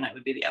speaker and I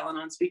would be the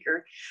Al-Anon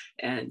speaker,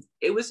 and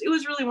it was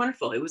really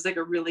wonderful. It was like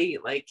a really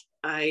like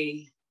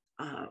I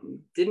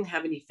didn't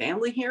have any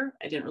family here.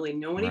 I didn't really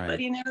know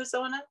anybody in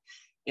Arizona.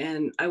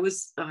 And I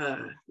was,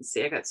 I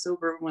got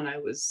sober when I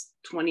was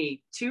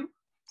 22.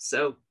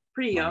 So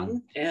pretty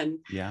young. And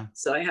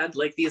so I had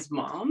like these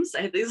moms,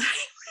 I had these,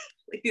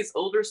 like these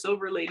older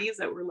sober ladies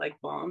that were like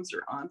moms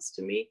or aunts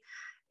to me.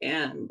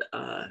 And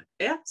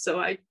so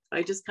I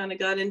just kind of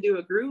got into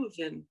a groove,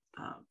 and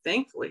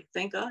thankfully,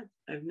 thank God,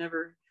 I've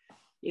never,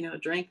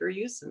 drank or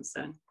used since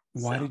then.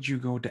 Why did you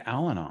go to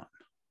Al-Anon?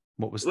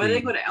 Why did I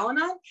go to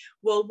Al-Anon?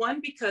 Well, one,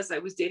 because I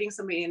was dating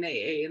somebody in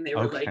AA and they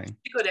were like,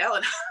 you go to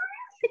Al-Anon.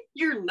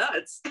 you're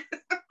nuts.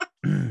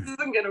 This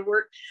isn't going to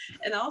work.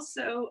 And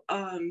also,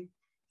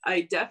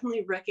 I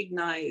definitely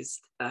recognized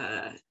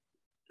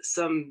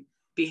some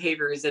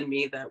behaviors in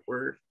me that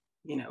were,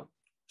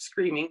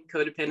 screaming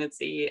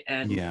codependency.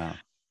 And Yeah.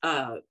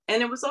 And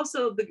it was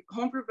also the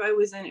home group I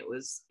was in. It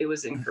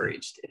was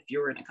encouraged if you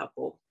were in a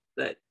couple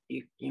that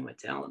you went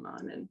to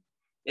Al-Anon,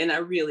 and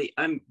I'm really,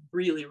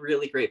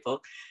 really grateful,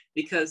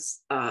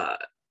 because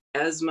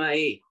as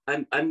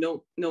I'm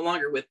no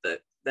longer with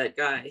that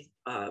guy,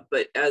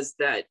 but as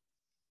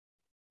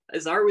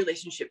our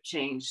relationship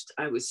changed,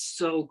 I was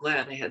so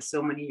glad I had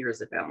so many years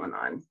of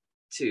Al-Anon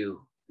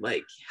to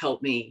like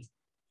help me,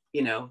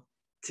 to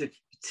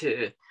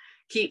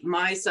keep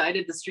my side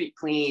of the street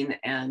clean,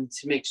 and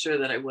to make sure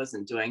that I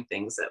wasn't doing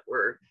things that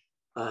were,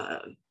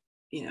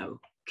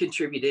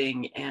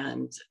 contributing,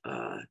 and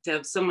to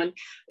have someone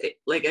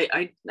like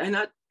I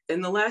not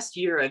in the last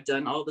year, I've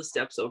done all the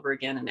steps over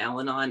again in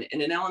Al-Anon,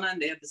 and in Al-Anon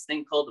they have this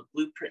thing called a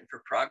blueprint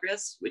for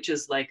progress, which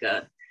is like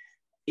a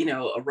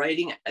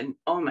writing. And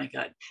oh my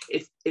God,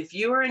 if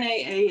you are in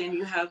AA and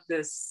you have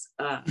this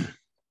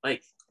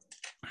like,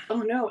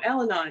 oh no,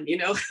 Al-Anon,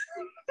 because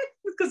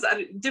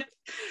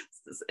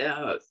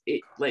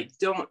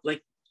don't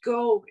like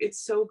go.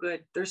 It's so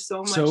good. There's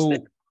so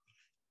much.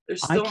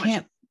 There's so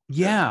much.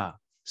 Yeah.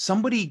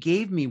 Somebody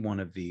gave me one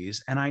of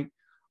these, and I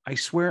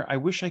swear, I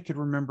wish I could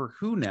remember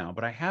who now,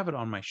 but I have it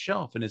on my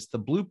shelf, and it's the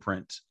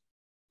blueprint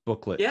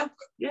booklet. Yeah.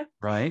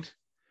 Right.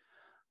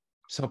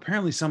 So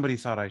apparently somebody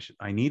thought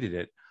I needed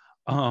it.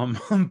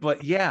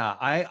 But yeah,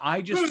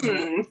 I just,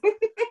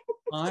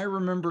 I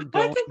remember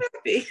going,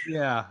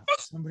 yeah,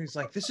 somebody's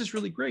like, this is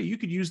really great. You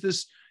could use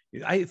this.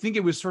 I think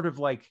it was sort of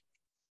like,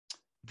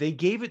 they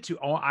gave it to,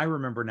 I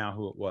remember now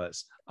who it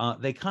was.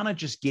 They kind of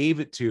just gave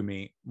it to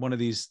me, one of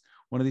these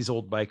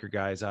old biker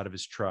guys out of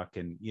his truck.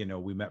 And,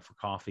 we met for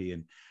coffee,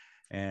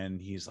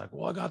 and he's like,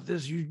 well, I got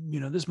this,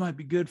 this might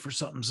be good for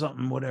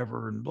something,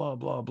 whatever, and blah,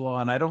 blah,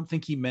 blah. And I don't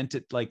think he meant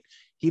it, like,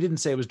 he didn't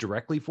say it was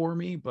directly for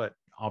me, but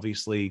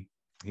obviously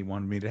he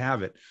wanted me to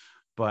have it.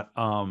 But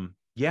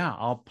yeah,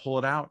 I'll pull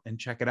it out and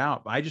check it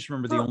out. I just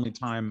remember the only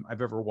time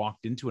I've ever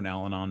walked into an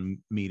Al-Anon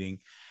meeting,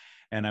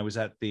 and I was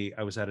at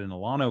an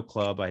Alano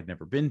club I'd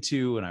never been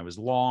to, and I was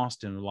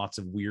lost in lots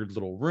of weird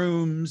little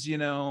rooms,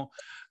 and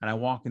I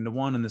walk into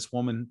one, and this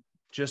woman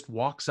just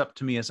walks up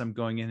to me as I'm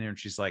going in there, and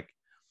she's like,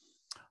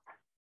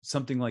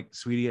 something like,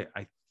 sweetie,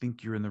 I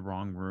think you're in the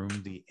wrong room.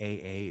 The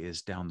AA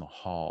is down the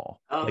hall.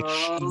 Like,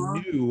 she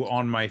knew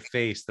on my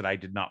face that I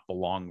did not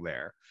belong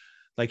there.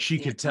 Like, she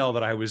could tell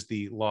that I was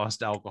the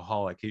lost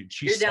alcoholic.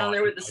 You're down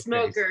there with the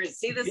smokers. Face.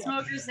 See the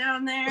smokers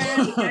down there?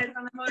 The guys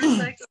on the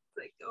motorcycle.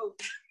 Like, oh.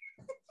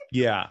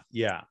 Yeah.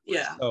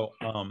 So,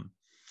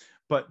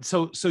 but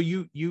so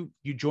you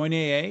join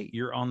AA,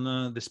 you're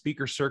on the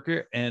speaker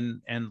circuit,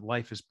 and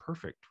life is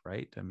perfect,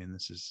 right? I mean,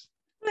 this is.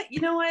 But you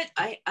know what?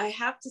 I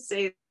have to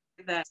say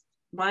that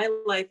my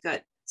life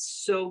got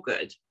so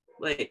good,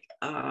 like,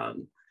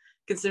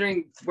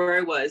 considering where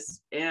I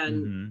was,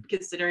 and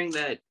considering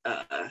that,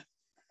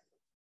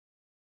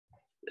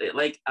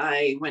 like,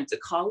 I went to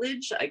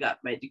college, I got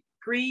my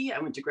degree, I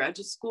went to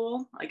graduate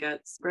school, I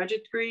got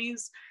graduate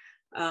degrees.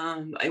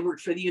 I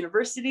worked for the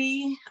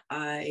university.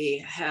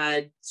 I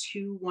had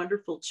 2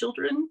 wonderful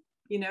children,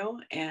 and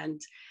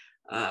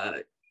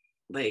and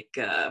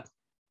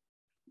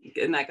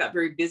I got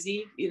very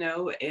busy,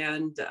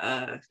 and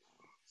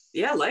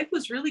yeah, life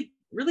was really,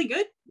 really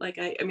good. Like,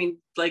 I mean,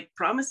 like,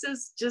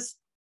 promises, just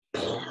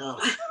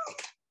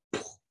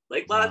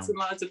like lots and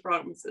lots of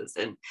promises.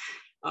 And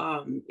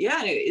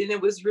yeah, and it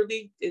was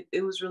really,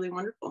 it was really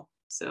wonderful.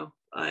 So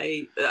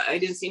I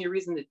didn't see any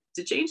reason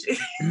to change it.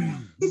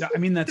 I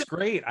mean, that's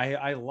great.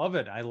 I love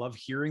it. I love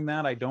hearing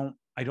that. I don't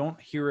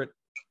hear it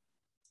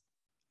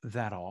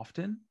that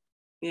often.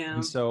 Yeah.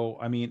 And so,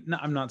 I mean, no,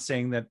 I'm not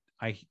saying that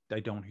I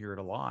don't hear it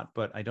a lot,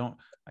 but I don't.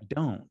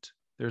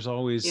 There's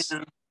always,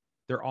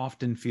 there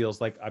often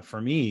feels like, for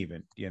me,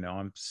 even,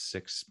 I'm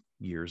 6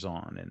 years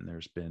on, and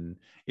there's been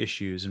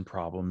issues and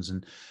problems.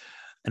 And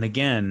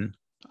again,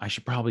 I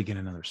should probably get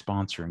another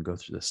sponsor and go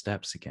through the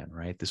steps again,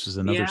 right? This was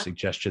another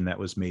suggestion that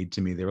was made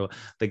to me.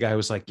 The guy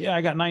was like, yeah,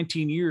 I got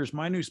 19 years.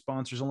 My new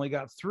sponsor's only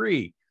got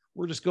 3.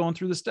 We're just going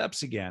through the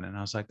steps again. And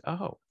I was like,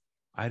 oh,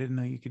 I didn't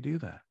know you could do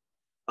that.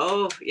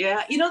 Oh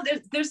yeah.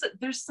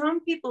 There's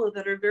some people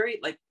that are very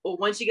like, well,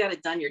 once you got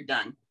it done, you're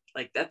done.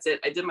 Like, that's it.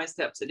 I did my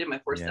steps. I did my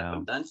 4 step.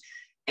 I'm done.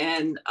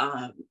 And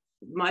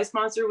my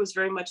sponsor was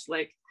very much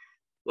like,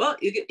 well,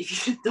 you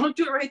don't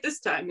do it right this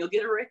time, you'll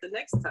get it right the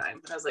next time.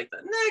 And I was like,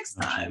 the next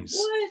time,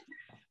 what?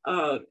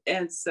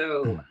 And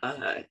so,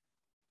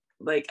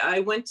 like,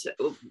 I got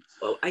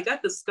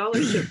the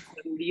scholarship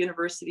from the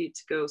university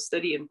to go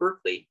study in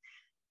Berkeley,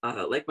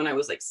 like when I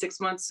was like 6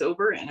 months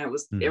sober, and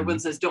everyone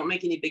says, don't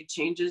make any big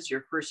changes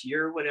your first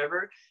year or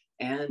whatever.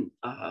 And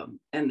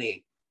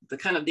the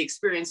kind of the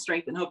experience,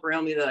 strength, and hope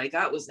around me that I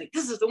got was like,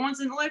 this is the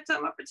once in a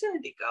lifetime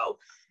opportunity, go.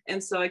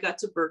 And so I got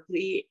to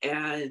Berkeley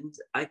and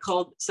I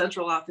called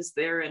central office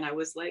there and I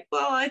was like,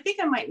 well, I think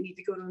I might need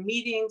to go to a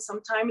meeting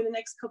sometime in the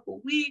next couple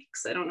of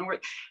weeks. I don't know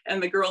where.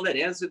 And the girl that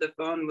answered the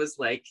phone was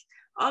like,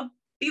 I'll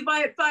be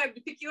by at 5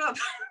 to pick you up.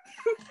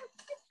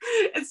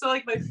 And so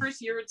like my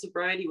first year of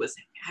sobriety was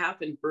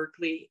half in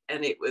Berkeley,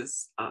 and it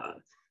was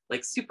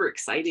like super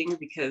exciting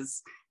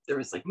because there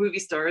was like movie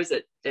stars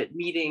at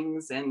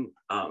meetings, and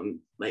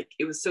like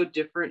it was so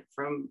different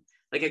from,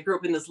 like I grew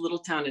up in this little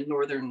town in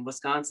northern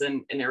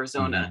Wisconsin and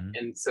Arizona. Mm-hmm.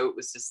 And so it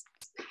was just,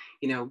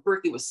 you know,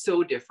 Berkeley was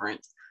so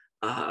different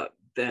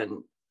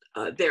than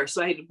there.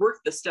 So I had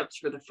worked the steps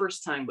for the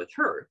first time with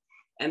her.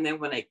 And then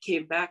when I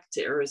came back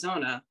to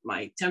Arizona,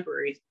 my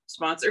temporary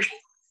sponsor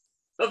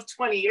of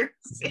 20 years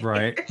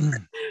right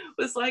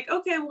was like,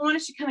 okay, well, why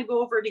don't you kind of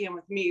go over it again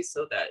with me,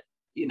 so that,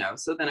 you know,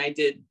 so then I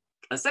did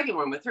a second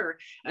one with her.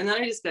 And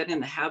then I just got in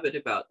the habit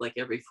about like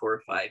every 4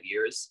 or 5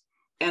 years.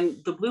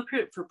 And the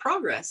Blueprint for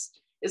Progress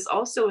is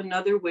also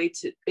another way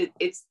to,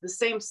 it's the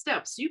same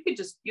steps. You could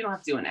just, you don't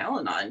have to do an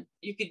Al-Anon.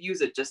 You could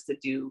use it just to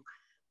do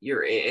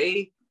your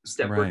AA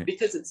step work,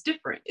 because it's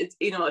different. It's,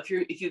 you know, if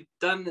you've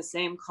done the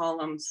same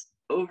columns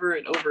over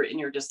and over and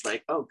you're just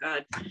like, oh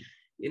God,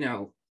 you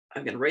know,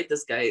 I'm going to write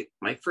this guy,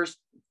 my first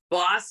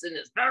boss, and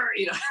it's,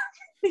 you know,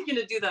 I'm going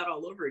to do that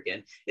all over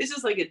again. It's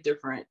just like a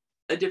different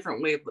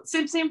way of,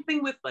 same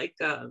thing with like,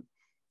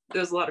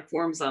 there's a lot of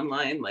forums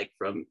online, like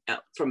from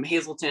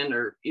Hazelton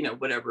or, you know,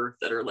 whatever,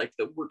 that are like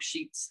the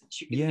worksheets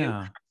that you can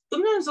do.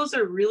 Sometimes those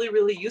are really,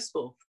 really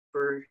useful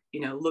for,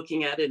 you know,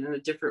 looking at it in a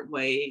different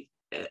way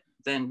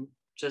than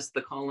just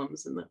the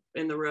columns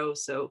in the row.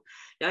 So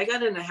yeah, I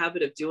got in the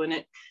habit of doing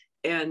it,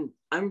 and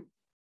I'm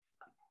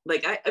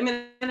like, I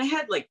mean, and I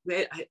had like,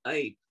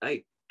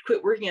 I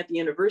quit working at the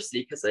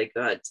university because I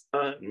got,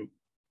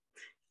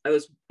 I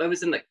was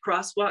in the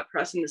crosswalk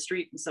crossing the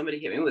street and somebody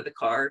hit me with a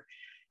car.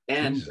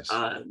 And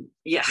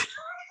yeah.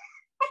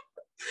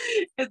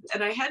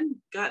 and I hadn't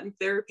gotten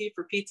therapy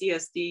for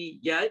PTSD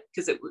yet,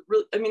 because it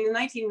really, I mean, in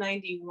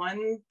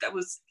 1991, that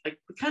was like,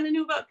 we kind of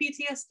knew about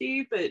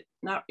PTSD, but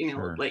not, you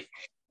know, like,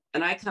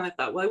 and I kind of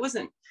thought, well, I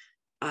wasn't,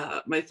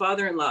 my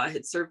father-in-law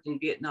had served in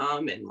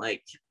Vietnam, and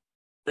like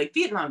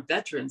Vietnam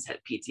veterans had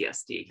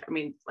PTSD. I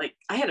mean, like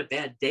I had a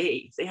bad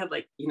day. They had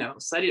like, you know,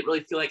 so I didn't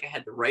really feel like I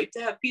had the right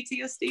to have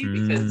PTSD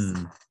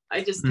because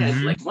I just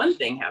had like one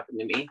thing happen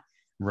to me.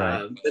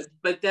 Right.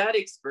 But that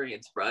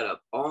experience brought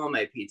up all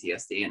my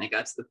PTSD, and I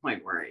got to the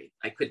point where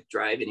I couldn't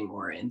drive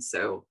anymore. And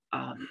so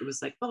it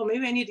was like, well,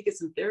 maybe I need to get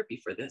some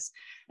therapy for this.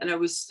 And I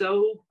was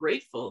so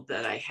grateful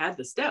that I had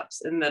the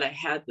steps and that I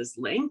had this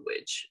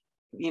language,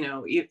 you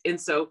know. And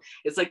so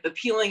it's like the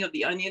peeling of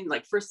the onion.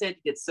 Like first I had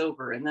to get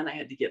sober, and then I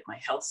had to get my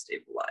health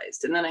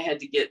stabilized, and then I had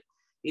to get,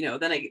 you know,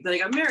 then I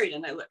got married,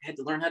 and I had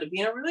to learn how to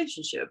be in a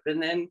relationship.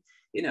 And then,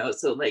 you know,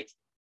 so like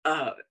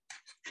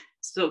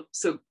so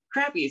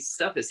crappy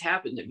stuff has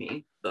happened to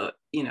me, but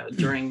you know,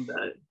 during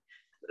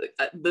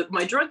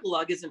my drug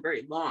log isn't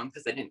very long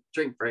because I didn't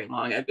drink very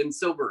long. I've been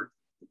sober,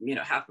 you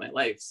know, half my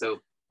life, so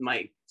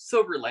my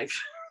sober life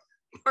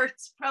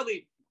part's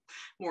probably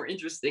more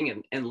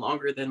interesting and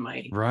longer than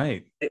my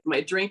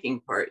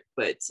drinking part.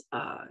 But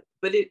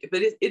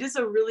it is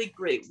a really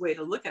great way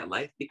to look at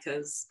life,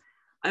 because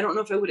I don't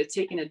know if I would have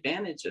taken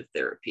advantage of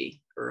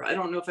therapy, or I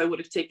don't know if I would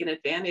have taken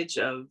advantage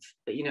of,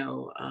 you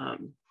know,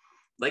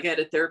 like I had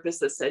a therapist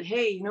that said,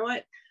 hey, you know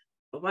what,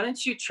 why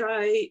don't you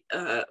try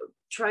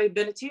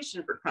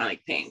meditation for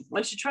chronic pain? Why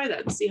don't you try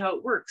that and see how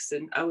it works?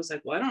 And I was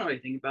like, well, I don't know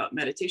anything about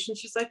meditation.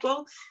 She's like,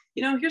 well,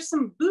 you know, here's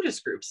some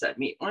Buddhist groups that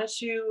meet. Why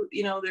don't you,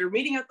 you know, they're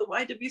meeting at the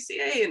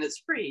YWCA and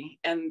it's free.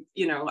 And,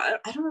 you know,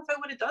 I don't know if I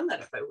would have done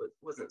that if I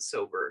wasn't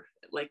sober,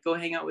 like go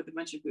hang out with a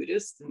bunch of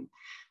Buddhists and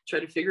try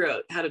to figure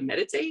out how to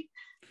meditate,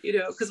 you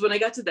know, because when I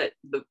got to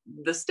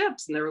the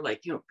steps, and they were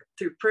like, you know,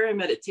 through prayer and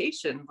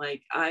meditation,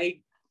 like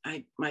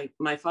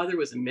my father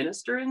was a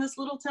minister in this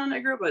little town I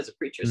grew up. I was a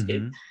preacher's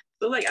kid.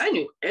 So like I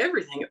knew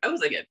everything. I was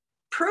like a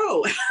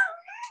pro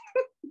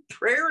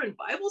prayer and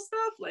Bible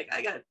stuff. Like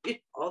I got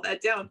all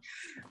that down,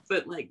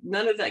 but like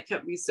none of that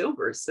kept me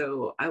sober.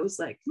 So I was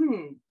like,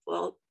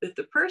 well, if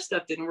the prayer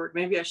stuff didn't work,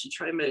 maybe I should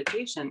try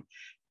meditation.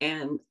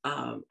 And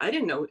I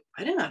didn't know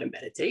how to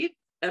meditate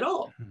at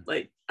all.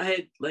 Like I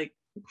had like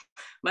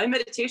my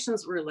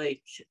meditations were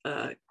like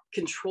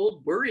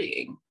controlled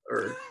worrying,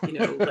 or, you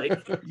know,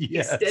 like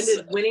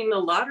extended winning the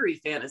lottery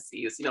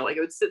fantasies, you know, like I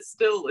would sit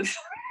still and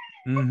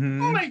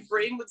my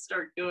brain would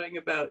start going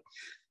about,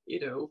 you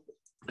know,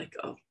 like,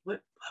 oh,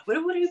 what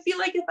would it be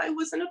like if I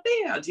was in a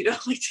band, you know,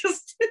 like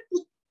just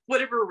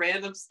whatever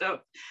random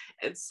stuff.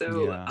 And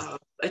so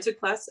I took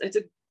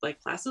like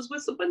classes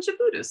with a bunch of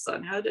Buddhists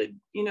on how to,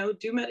 you know,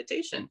 do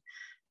meditation,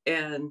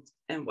 and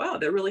wow,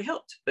 that really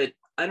helped. But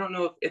I don't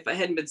know if I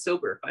hadn't been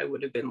sober, if I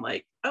would have been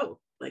like, oh,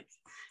 like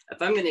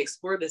if I'm going to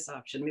explore this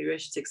option, maybe I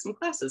should take some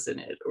classes in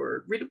it,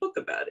 or read a book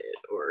about it,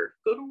 or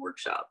go to a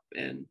workshop.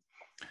 And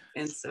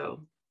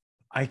so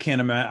I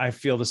can't imagine. I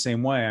feel the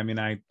same way. I mean,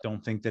 I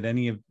don't think that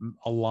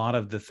a lot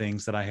of the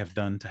things that I have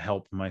done to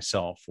help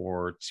myself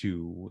or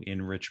to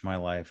enrich my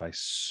life, I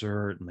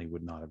certainly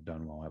would not have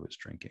done while I was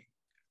drinking.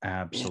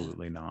 Yeah.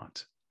 Absolutely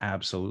not.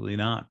 Absolutely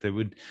not.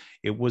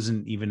 It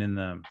wasn't even in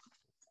the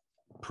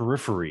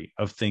periphery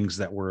of things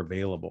that were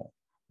available,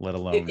 let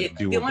alone The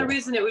only doable.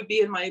 reason it would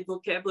be in my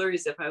vocabulary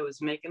is if I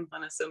was making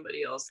fun of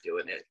somebody else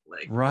doing it.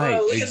 Like, Right.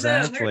 whoa, look at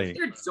them. Exactly.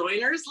 They're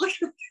joiners. Look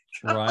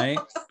at Right.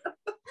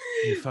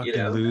 You you fucking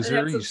know, I loser.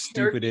 had You some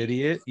stupid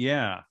idiot.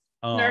 Yeah.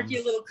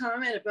 snarky little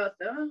comment about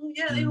them. Oh,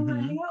 yeah, they don't want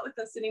to Mhm. hang out with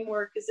us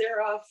anymore because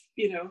they're off,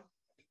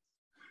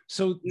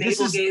 So this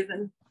navel is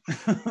gazing.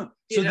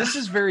 so this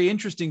is very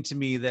interesting to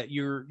me that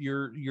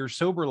your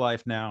sober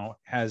life now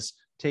has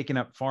taken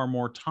up far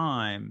more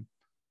time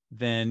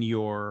than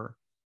your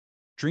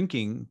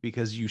drinking,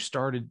 because you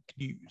started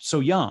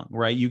so young,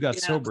 right? You got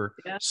Yeah, sober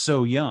yeah.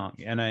 so young.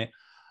 And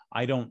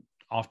I don't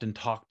often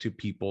talk to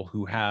people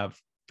who have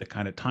the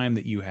kind of time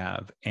that you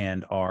have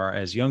and are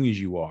as young as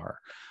you are.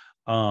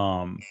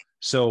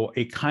 So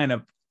it kind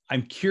of,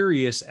 I'm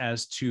curious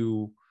as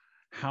to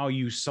how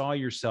you saw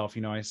yourself.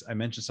 I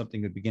mentioned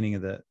something at the beginning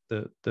of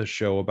the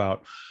show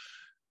about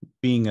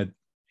being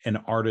an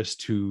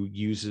artist who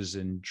uses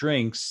and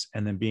drinks,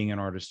 and then being an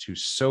artist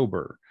who's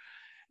sober.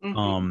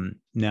 Mm-hmm.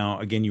 Now,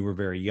 again, you were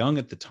very young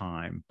at the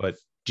time, but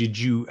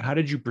how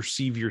did you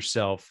perceive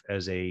yourself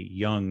as a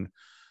young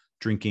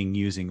drinking,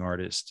 using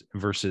artist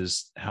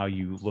versus how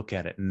you look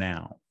at it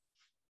now?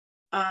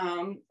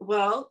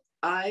 Well,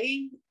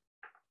 I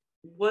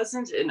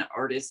wasn't an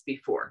artist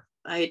before.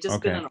 I had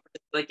just been Okay. an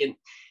artist like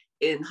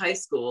in high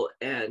school,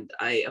 and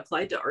I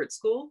applied to art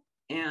school,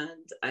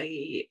 and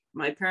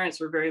my parents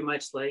were very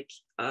much like,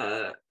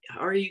 how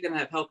are you going to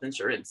have health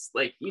insurance?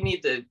 Like, you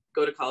need to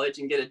go to college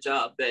and get a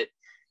job that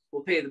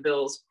will pay the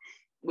bills,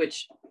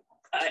 which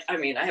I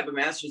mean, I have a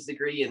master's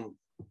degree in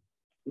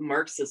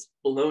Marxist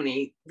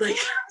baloney, like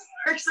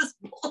Marxist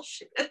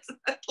bullshit.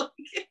 Like,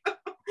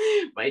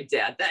 my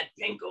dad, that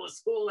pinko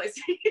school I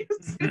see.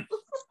 Like,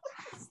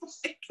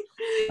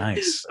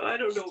 Nice. so I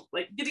don't know,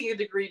 like getting a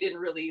degree didn't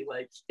really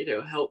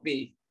help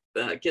me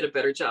get a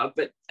better job,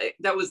 but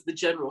that was the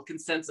general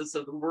consensus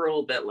of the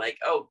world, that like,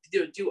 oh,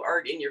 do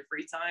art in your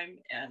free time.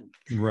 And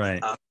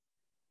Right.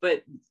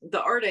 but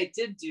the art I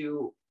did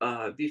do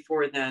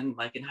before then,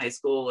 like in high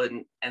school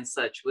and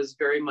such, was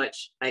very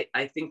much,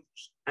 I think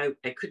I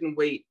couldn't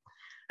wait.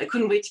 I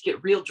couldn't wait to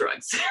get real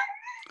drugs.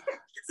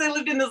 Because I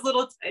lived in this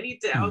little tiny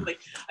town. Like,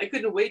 I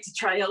couldn't wait to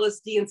try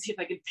LSD and see if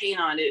I could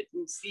paint on it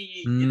and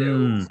see,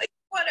 like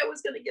what I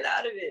was going to get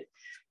out of it.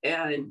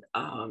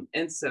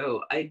 And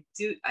so I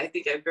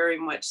think I very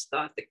much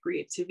thought the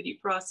creativity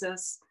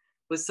process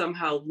was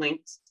somehow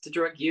linked to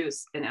drug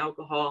use and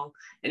alcohol,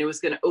 and it was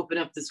going to open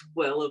up this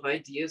well of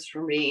ideas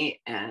for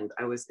me. And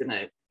I was going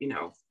to,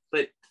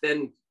 but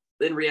then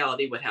in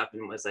reality, what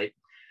happened was I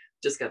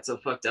just got so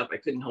fucked up I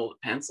couldn't hold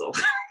a pencil.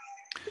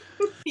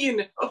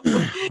 About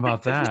I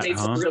just that, made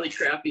some huh? really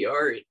crappy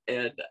art.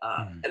 And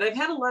I've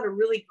had a lot of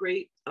really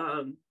great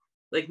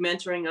like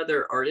mentoring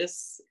other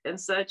artists and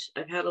such.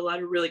 I've had a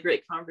lot of really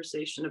great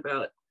conversation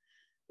about,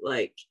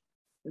 like,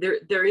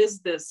 there is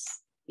this,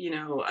 I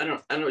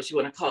don't know what you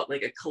want to call it,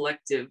 like a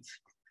collective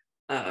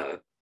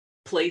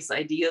place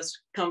ideas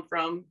come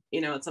from,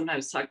 and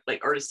sometimes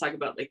artists talk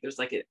about, like, there's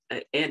like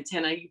an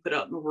antenna you put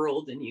out in the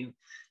world, and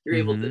you're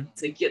able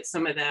to get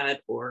some of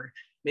that, or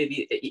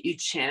maybe you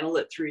channel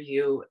it through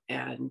you.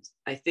 And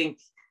I think,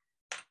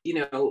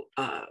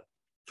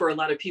 for a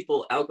lot of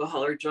people,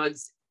 alcohol or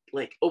drugs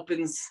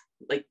opens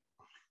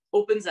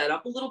that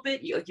up a little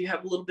bit. You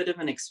have a little bit of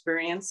an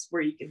experience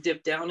where you can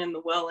dip down in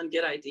the well and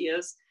get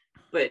ideas,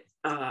 but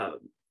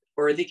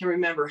or they can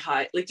remember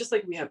high, like, just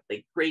like we have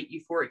like great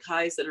euphoric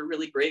highs that are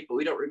really great, but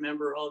we don't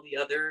remember all the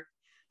other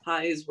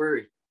highs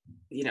where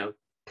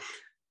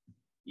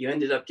you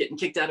ended up getting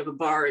kicked out of a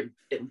bar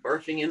and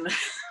barfing in the,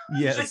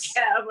 Yes. the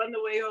cab on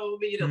the way home.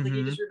 Like,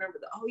 you just remember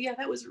oh yeah,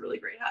 that was a really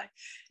great high.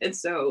 And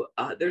so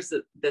there's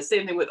the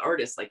same thing with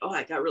artists, like, oh,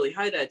 I got really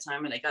high that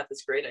time and I got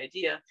this great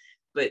idea,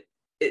 but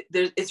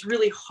it's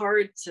really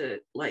hard to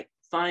like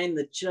find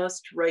the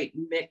just right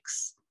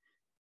mix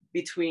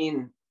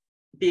between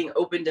being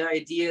open to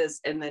ideas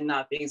and then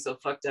not being so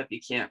fucked up you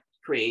can't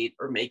create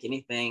or make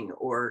anything,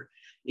 or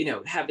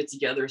have it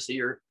together so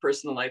your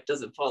personal life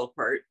doesn't fall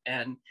apart.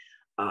 And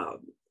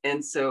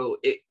so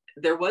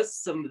there was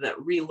some of that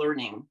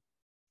relearning,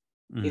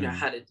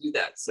 how to do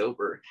that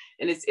sober.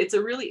 And it's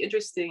a really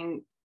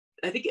interesting,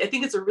 I think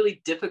it's a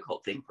really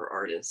difficult thing for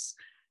artists,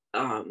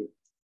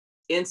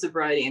 in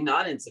sobriety and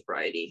not in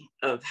sobriety,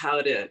 of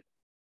how to,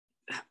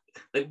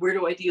 like, where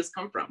do ideas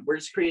come from? Where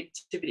does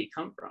creativity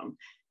come from?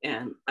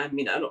 And I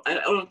mean, I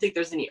don't think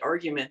there's any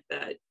argument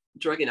that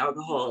drug and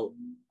alcohol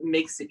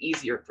makes it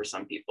easier for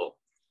some people,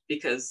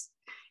 because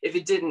if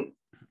it didn't,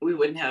 we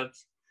wouldn't have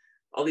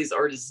all these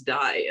artists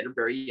die at a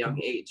very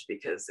young age,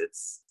 because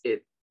it's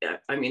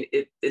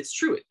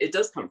true. It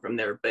does come from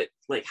there, but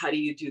like, how do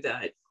you do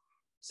that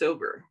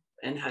sober?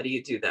 And how do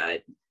you do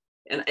that?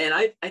 And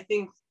I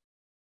think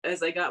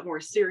as I got more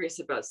serious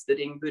about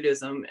studying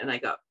Buddhism and I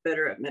got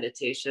better at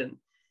meditation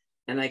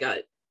and I got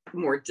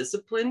more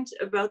disciplined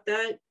about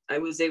that, I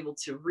was able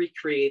to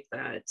recreate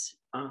that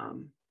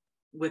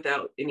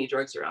without any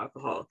drugs or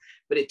alcohol.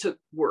 But it took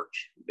work.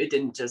 It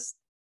didn't just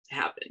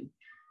happen,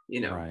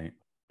 you know. Right.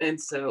 And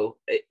so,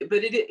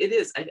 but it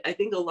is. I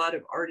think a lot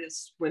of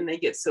artists, when they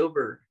get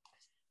sober,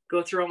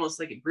 go through almost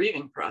like a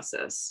grieving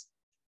process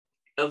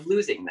of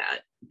losing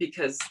that,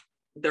 because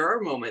there are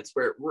moments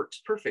where it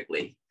works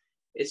perfectly.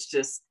 It's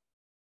just,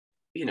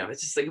 you know,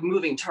 it's just like a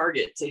moving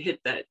target to hit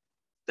that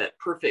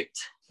perfect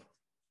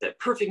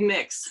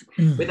mix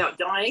without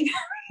dying.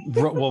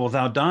 Well,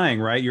 without dying,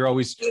 right? You're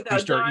always, you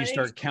Dying.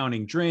 start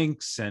counting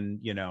drinks and,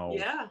 you know,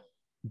 Yeah.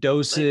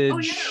 dosage.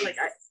 Like, oh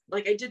yeah,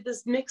 like I did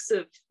this mix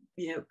of,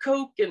 you know,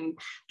 Coke and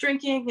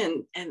drinking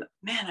and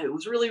man, it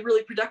was really,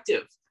 really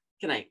productive.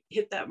 Can I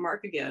hit that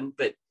mark again?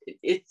 But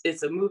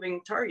it's a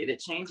moving target. It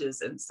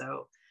changes. And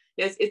so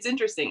yes, it's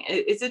interesting.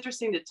 It's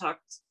interesting to talk,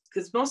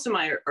 because most of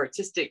my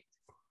artistic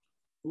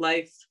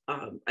life,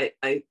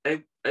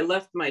 I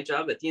left my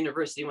job at the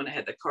university when I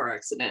had the car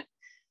accident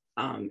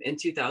in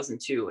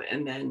 2002,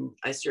 and then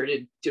I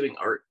started doing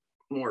art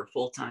more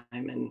full time,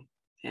 and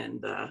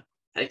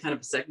had kind of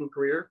a second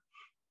career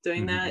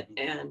doing that,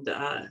 and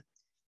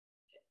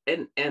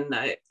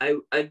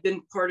I've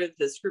been part of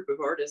this group of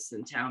artists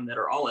in town that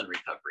are all in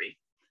recovery,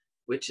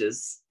 which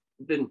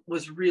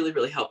was really,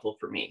 really helpful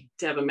for me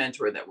to have a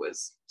mentor that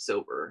was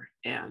sober,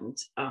 and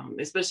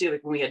especially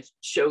like when we had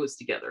shows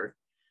together,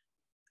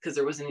 because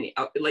there wasn't any,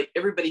 like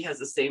everybody has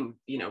the same,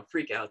 you know,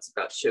 freakouts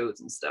about shows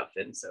and stuff.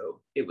 And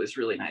so it was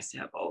really nice to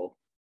have all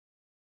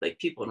like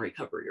people in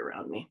recovery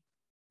around me.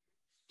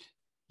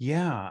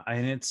 Yeah.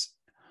 And it's,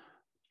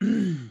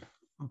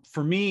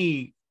 for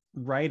me,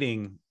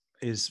 writing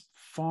is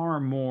far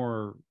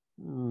more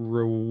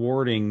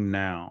rewarding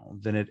now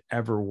than it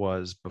ever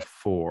was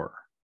before.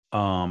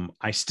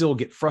 I still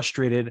get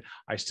frustrated.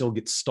 I still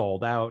get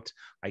stalled out.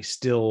 I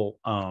still,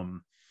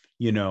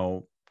 you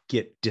know,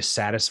 get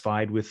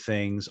dissatisfied with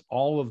things.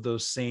 All of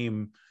those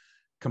same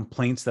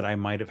complaints that I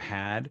might have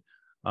had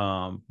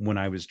when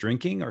I was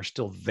drinking are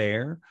still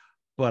there,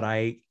 but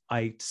I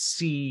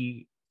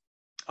see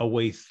a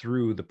way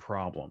through the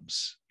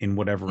problems in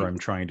whatever I'm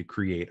trying to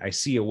create. I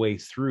see a way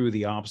through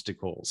the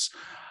obstacles.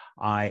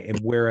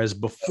 Whereas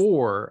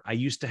before, I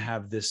used to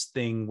have this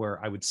thing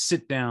where I would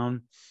sit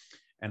down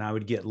and I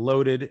would get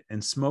loaded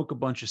and smoke a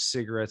bunch of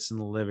cigarettes in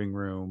the living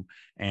room.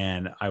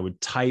 And I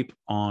would type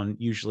on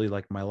usually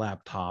like my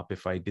laptop.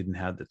 If I didn't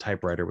have the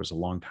typewriter, it was a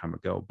long time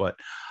ago, but,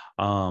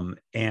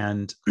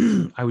 and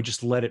I would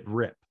just let it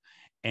rip.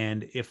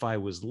 And if I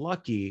was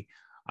lucky,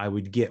 I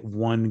would get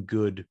one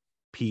good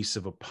piece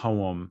of a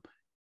poem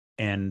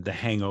and the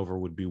hangover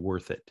would be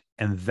worth it.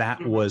 And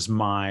that was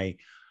my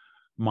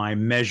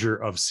measure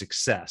of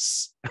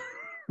success.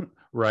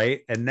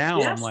 Right. And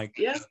now I'm like,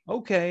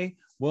 okay,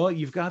 well,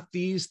 you've got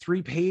these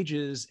 3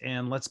 pages,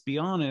 and let's be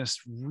honest,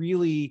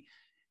 really,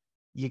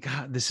 you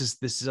got this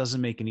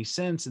doesn't make any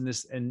sense.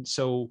 And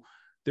so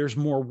there's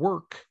more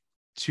work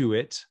to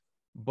it,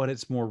 but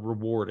it's more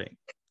rewarding,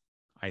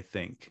 I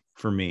think,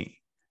 for me.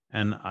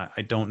 And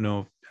I don't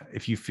know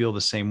if you feel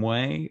the same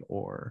way,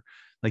 or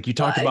like you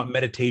talked about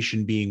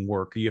meditation being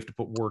work, or you have to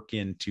put work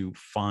in to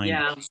find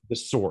the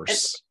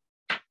source.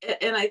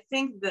 And I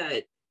think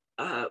that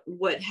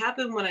what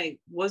happened when I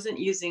wasn't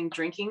using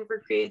drinking for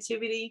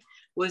creativity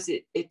was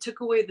it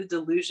took away the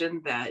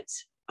delusion that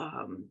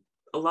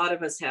a lot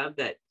of us have,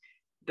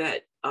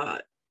 that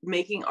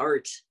making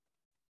art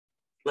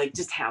like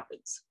just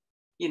happens,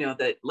 you know,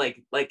 that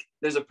like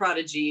there's a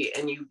prodigy,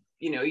 and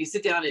you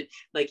sit down and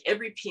like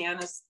every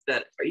pianist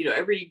that, you know,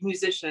 every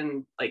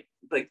musician, like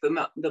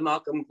the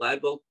Malcolm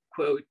Gladwell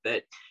quote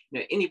that, you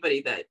know,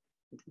 anybody that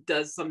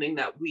does something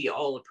that we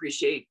all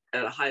appreciate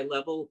at a high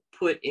level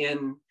put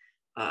in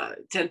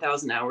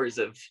 10,000 hours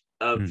of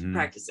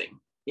practicing,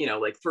 you know,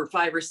 like for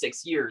 5 or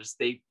 6 years,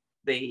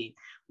 they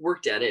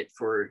worked at it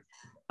for,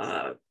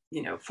 4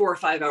 or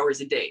 5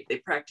 hours a day. They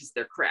practiced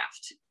their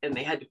craft, and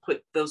they had to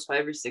put those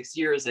 5 or 6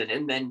 years in,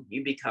 and then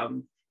you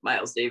become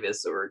Miles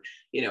Davis, or,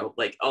 you know,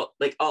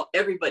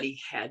 everybody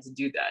had to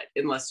do that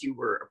unless you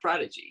were a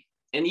prodigy.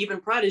 And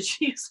even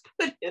prodigies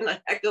put in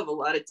a heck of a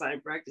lot of time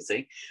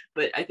practicing.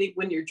 But I think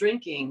when you're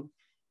drinking,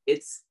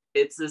 it's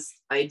this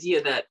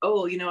idea that,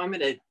 oh, you know, I'm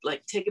going to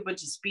like take a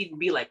bunch of speed and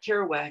be like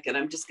Kerouac, and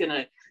I'm just going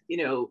to, you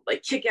know,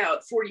 like kick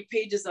out 40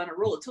 pages on a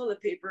roll of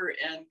toilet paper.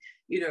 And,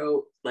 you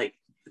know, like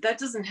that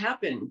doesn't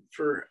happen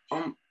for,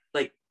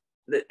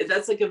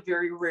 that's like a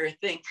very rare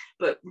thing.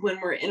 But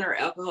when we're in our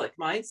alcoholic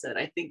mindset,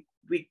 I think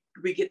we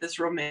get this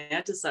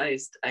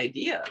romanticized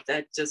idea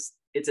that just,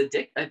 it's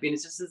addictive. I mean,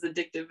 it's just as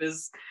addictive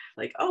as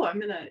like, oh, I'm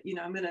gonna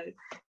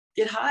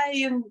get high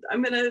and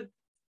I'm gonna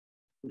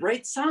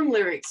write song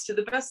lyrics to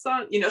the best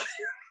song, you know.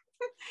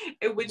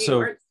 And when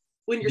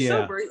you're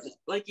sober,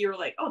 like you're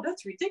like, oh,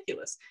 that's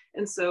ridiculous.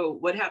 And so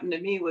what happened to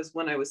me was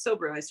when I was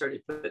sober, I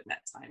started putting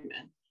that time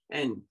in,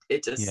 and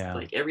it just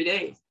like every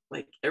day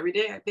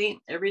I paint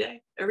every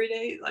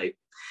day, like,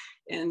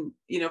 and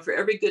you know, for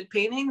every good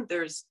painting,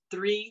 there's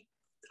 3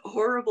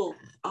 horrible,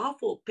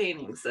 awful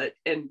paintings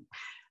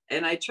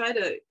and I try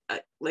to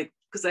like,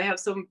 because I have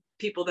some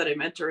people that I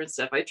mentor and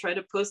stuff, I try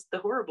to post the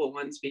horrible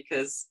ones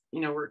because,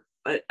 we're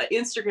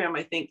Instagram,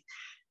 I think,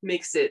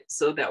 makes it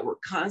so that we're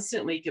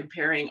constantly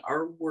comparing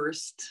our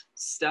worst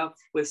stuff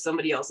with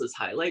somebody else's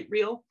highlight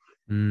reel.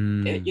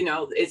 And,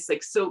 it's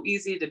like so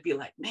easy to be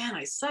like, man,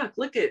 I suck.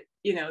 Look at,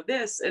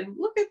 this and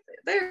look at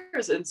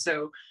theirs. And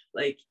so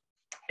like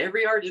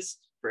every artist,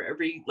 for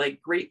every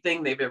like great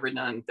thing they've ever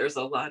done, there's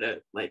a lot of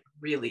like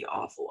really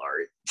awful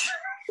art.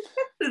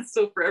 And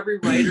so for every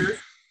writer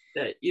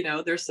that,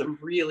 there's some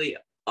really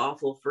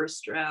awful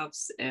first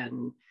drafts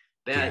and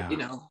bad,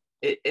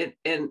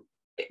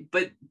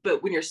 but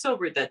when you're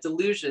sober, that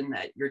delusion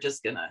that you're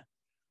just gonna,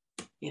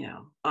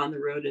 on the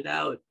road it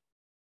out.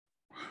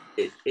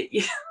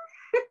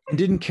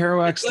 Didn't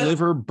Kerouac's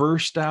liver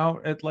burst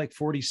out at like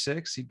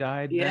 46? He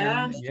died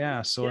then.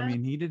 Yeah. So I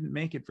mean, he didn't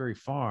make it very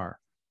far.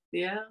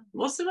 Yeah,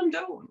 most of them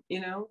don't,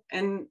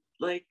 and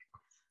like,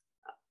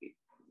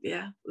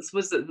 this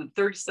was the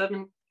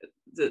 37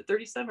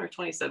 or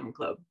 27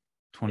 club.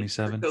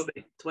 27.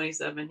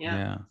 27.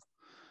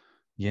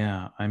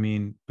 Yeah. I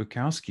mean,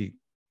 Bukowski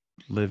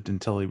lived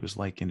until he was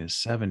like in his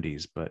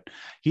 70s, but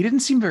he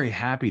didn't seem very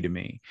happy to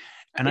me.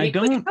 And he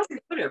probably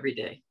put every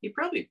day. He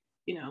probably,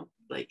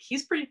 like,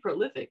 he's pretty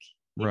prolific.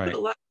 He put a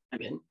lot of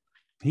time in.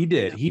 He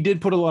did. He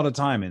did put a lot of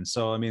time in.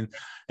 So, I mean,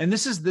 and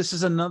this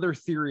is another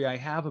theory I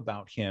have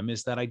about him,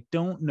 is that I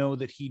don't know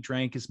that he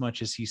drank as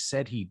much as he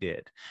said he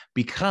did,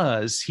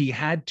 because he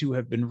had to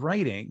have been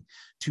writing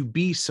to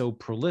be so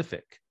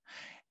prolific.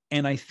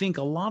 And I think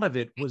a lot of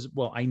it was,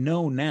 well, I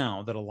know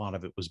now that a lot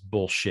of it was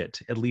bullshit,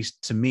 at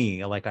least to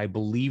me. Like, I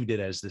believed it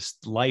as this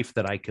life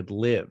that I could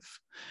live,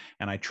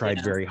 and I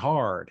tried very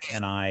hard,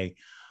 and I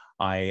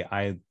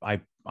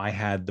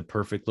had the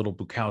perfect little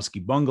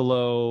Bukowski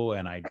bungalow,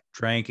 and I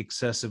drank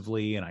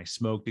excessively, and I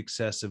smoked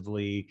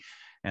excessively,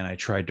 and I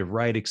tried to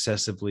write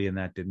excessively, and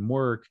that didn't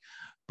work.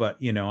 But,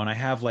 and I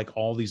have like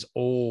all these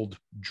old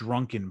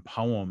drunken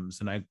poems,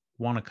 and I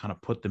want to kind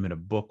of put them in a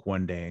book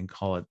one day and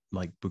call it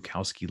like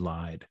Bukowski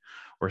Lied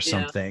or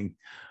something.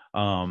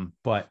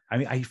 But I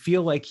mean, I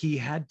feel like he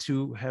had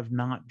to have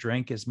not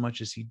drank as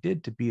much as he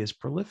did to be as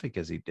prolific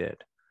as he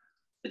did.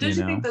 But don't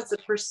you think that's a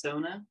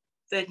persona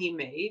that he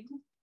made?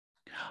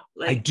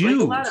 Like, I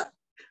do, like a lot of,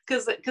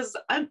 because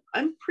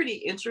I'm pretty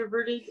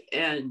introverted,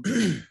 and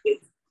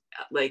it's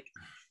like,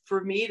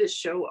 for me to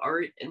show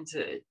art and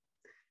to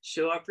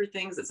show up for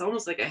things, it's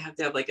almost like I have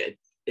to have like a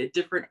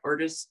different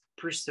artist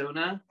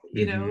persona,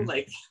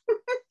 like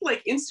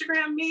like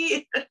Instagram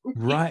me,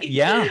 right?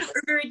 Yeah,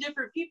 are very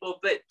different people,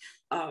 but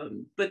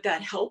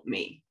that helped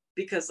me,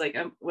 because like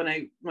when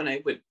I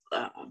would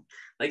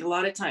like, a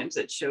lot of times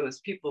at shows,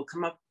 people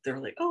come up, they're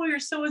like, oh, you're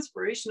so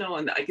inspirational,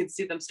 and I could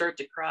see them start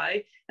to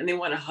cry and they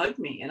want to hug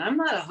me, and I'm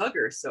not a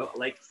hugger, so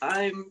like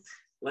I'm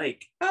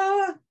like,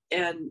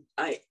 and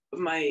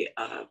my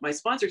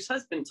sponsor's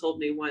husband told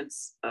me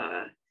once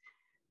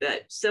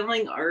that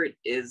selling art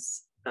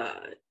is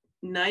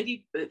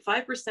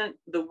 95%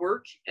 the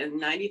work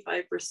and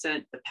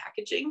 95% the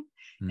packaging.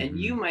 And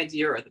you, my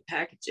dear, are the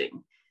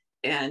packaging.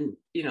 And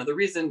the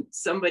reason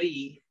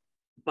somebody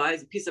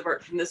buys a piece of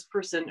art from this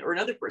person or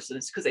another person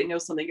is because they know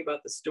something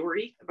about the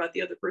story about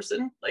the other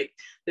person. Like,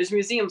 there's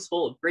museums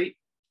full of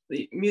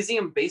the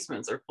museum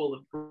basements are full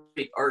of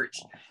great art,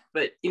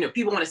 but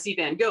people want to see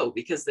Van Gogh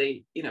because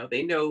they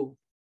know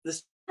the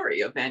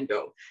story of Van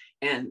Gogh.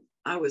 And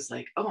I was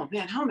like, oh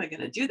man, how am I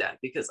going to do that?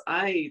 Because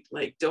I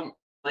like don't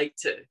like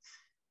to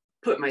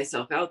put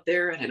myself out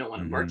there, and I don't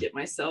want to market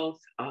myself.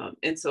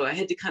 And so I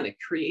had to kind of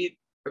create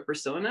a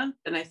persona.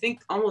 And I think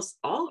almost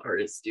all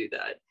artists do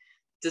that.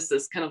 Just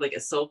this kind of like a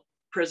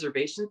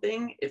self-preservation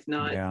thing, if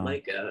not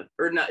like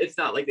if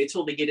not like they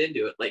totally get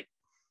into it. Like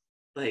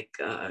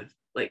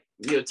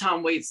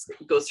Tom Waits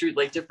goes through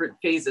like different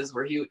phases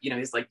where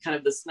he's like kind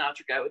of the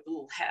Sinatra guy with the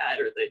little hat,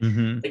 or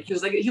like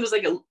he was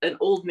like an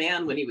old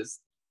man when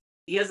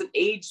he hasn't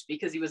aged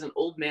because he was an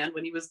old man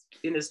when he was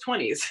in his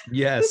 20s.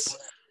 Yes.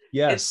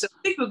 And so I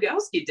think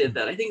Bukowski did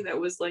that. I think that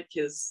was like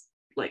his,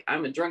 like,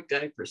 I'm a drunk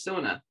guy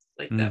persona.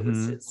 Like that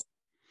was his,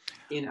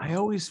 I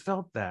always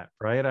felt that,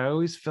 right? I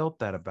always felt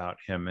that about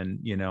him. And,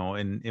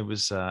 and it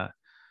was, I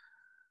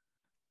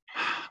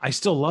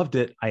still loved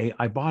it.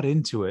 I bought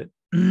into it.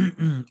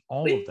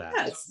 All of that.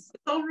 Yes,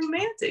 it's all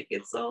romantic.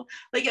 It's all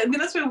like, I mean,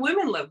 that's why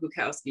women love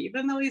Bukowski,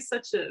 even though he's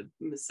such a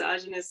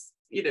misogynist,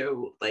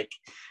 like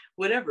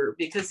whatever,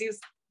 because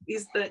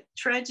he's that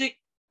tragic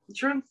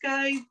drunk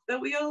guy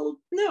that we all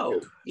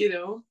know,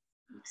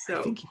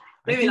 So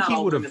maybe not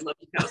all women love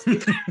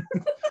Bukowski.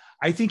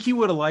 I think he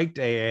would have liked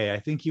AA.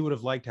 I think he would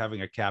have liked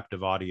having a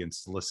captive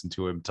audience to listen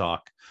to him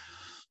talk.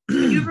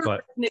 Have you ever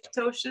read Nick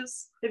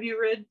Tosches? Have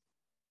you read?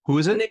 Who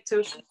is it? Nick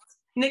Tosches.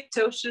 Nick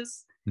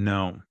Tosches.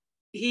 No.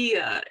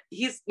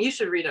 He's you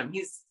should read him.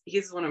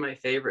 He's one of my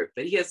favorite.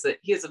 But he has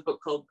a book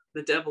called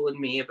The Devil in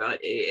Me about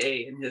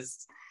AA, and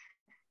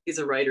he's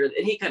a writer,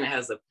 and he kind of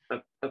has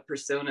a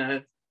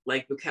persona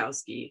like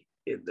Bukowski.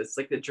 it's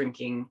like the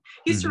drinking.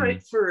 He used to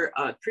write for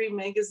Cream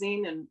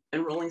magazine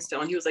and Rolling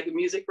Stone. He was like a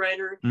music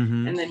writer,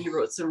 and then he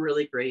wrote some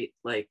really great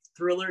like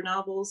thriller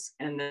novels,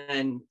 and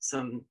then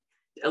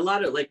a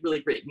lot of like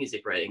really great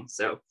music writing.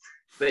 So,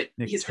 but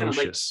he's kind of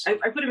like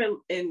I put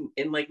him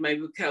in like my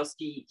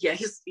Bukowski. Yeah,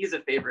 he's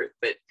a favorite.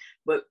 But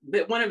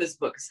one of his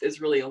books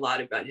is really a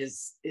lot about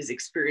his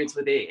experience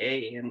with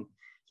AA and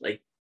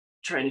like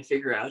trying to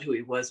figure out who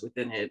he was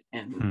within it.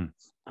 And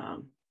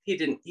he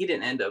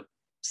didn't end up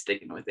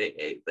sticking with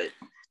AA, but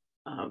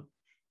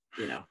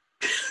you know.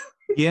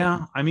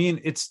 Yeah, I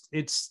mean, it's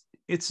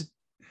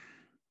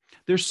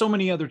there's so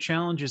many other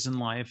challenges in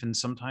life, and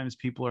sometimes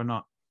people are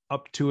not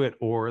up to it,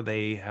 or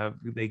they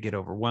get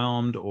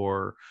overwhelmed,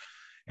 or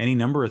any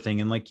number of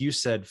things. And like you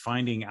said,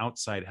 finding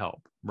outside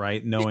help,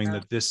 right? Knowing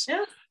that this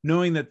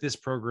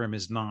program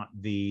is not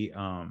the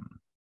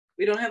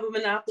we don't have a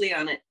monopoly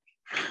on it.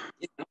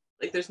 You know,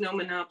 like there's no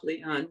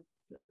monopoly on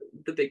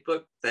the big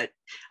book. That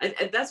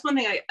that's one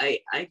thing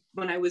I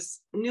when I was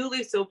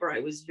newly sober,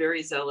 I was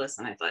very zealous,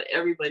 and I thought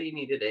everybody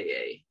needed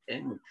AA,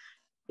 and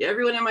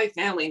everyone in my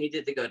family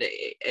needed to go to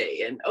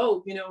AA. And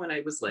when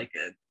I was like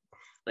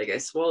I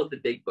swallowed the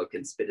big book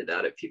and spit it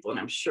out at people, and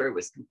I'm sure it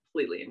was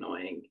completely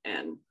annoying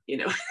and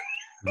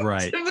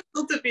right,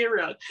 difficult to be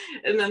around.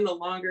 And then the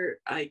longer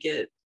I've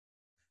been,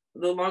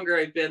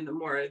 the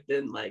more I've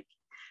been like,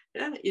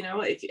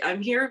 if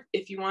I'm here,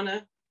 if you want,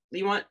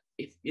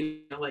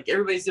 like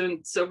everybody's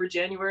doing sober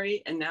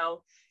January, and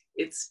now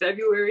it's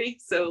February,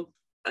 so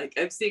like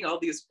I'm seeing all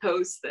these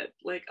posts that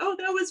like, oh,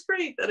 that was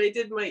great that I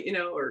did my,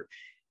 or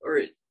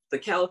the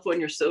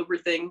California sober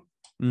thing.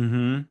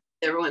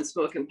 Everyone's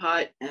smoking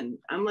pot, and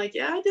I'm like,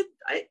 yeah,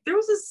 there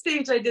was a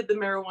stage I did the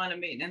marijuana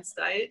maintenance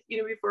diet,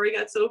 before I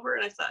got sober,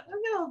 and I thought,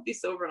 I'll be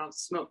sober and I'll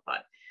smoke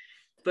pot.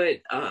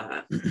 But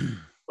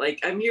like,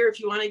 I'm here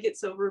if you want to get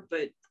sober,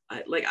 but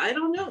I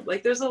don't know,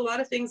 like there's a lot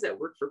of things that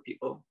work for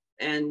people,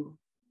 and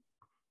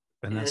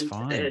that's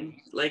fine, and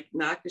like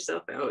knock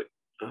yourself out.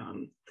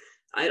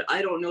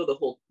 I don't know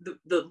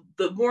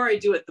the more I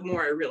do it, the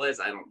more I realize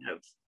I don't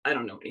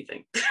know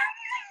anything.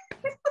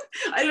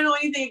 I don't know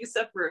anything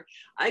except for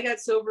I got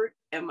sober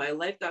and my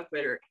life got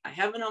better. I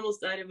haven't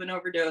almost died of an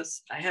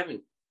overdose. I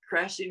haven't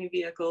crashed any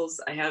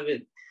vehicles. I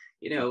haven't,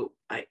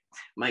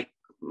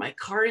 my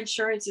car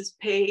insurance is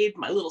paid.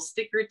 My little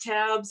sticker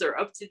tabs are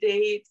up to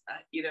date.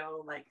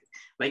 Like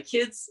my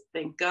kids,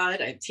 thank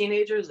God, I have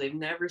teenagers. They've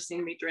never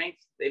seen me drink.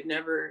 They've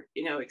never,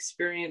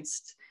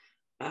 experienced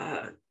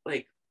I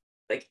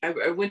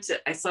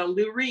saw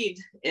Lou Reed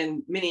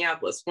in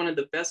Minneapolis, one of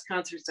the best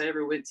concerts I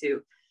ever went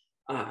to.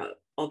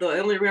 Although I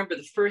only remember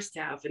the first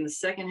half. In the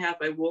second half,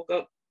 I woke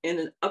up in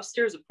an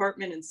upstairs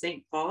apartment in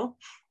St. Paul,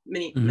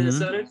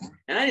 Minnesota,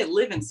 and I didn't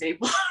live in St.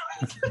 Paul.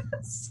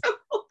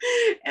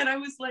 And I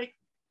was like,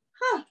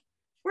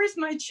 where's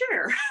my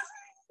chair?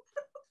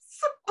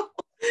 So,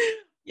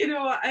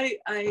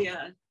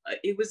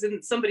 it was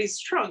in somebody's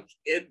trunk.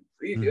 It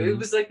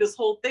was like this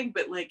whole thing,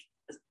 but like,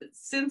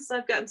 since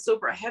I've gotten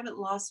sober, I haven't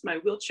lost my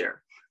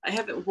wheelchair. I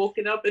haven't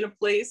woken up in a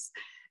place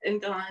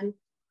and gone,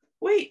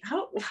 wait,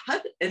 how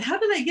did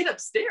I get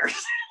upstairs?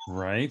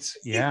 Right.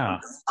 Yeah.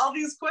 All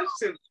these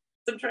questions.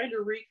 I'm trying to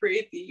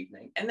recreate the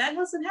evening, and that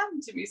hasn't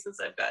happened to me since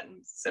I've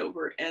gotten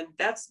sober, and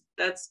that's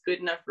good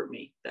enough for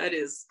me. That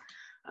is,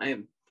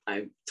 I'm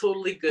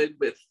totally good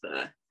with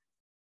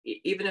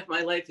even if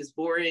my life is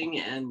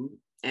boring and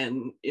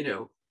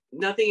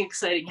nothing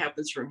exciting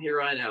happens from here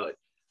on out.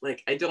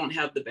 Like I don't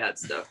have the bad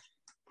stuff.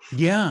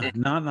 Yeah,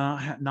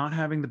 not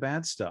having the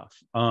bad stuff.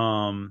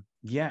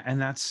 Yeah,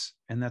 and that's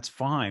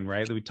fine,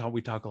 right? We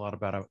talk a lot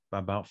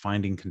about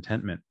finding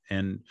contentment,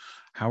 and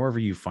however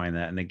you find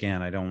that. And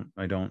again, I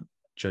don't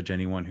judge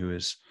anyone who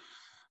is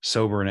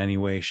sober in any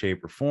way,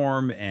 shape, or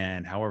form,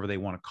 and however they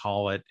want to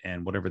call it,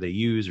 and whatever they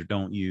use or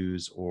don't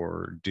use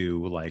or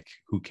do, like,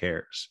 who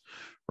cares,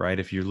 right?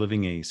 If you're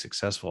living a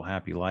successful,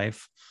 happy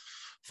life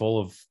full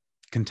of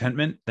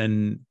contentment,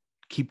 then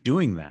keep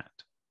doing that.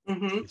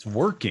 It's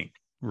working.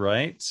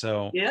 Right.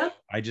 So yeah,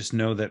 I just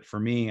know that for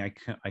me, I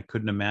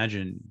couldn't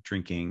imagine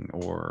drinking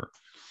or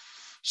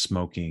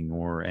smoking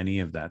or any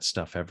of that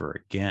stuff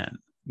ever again,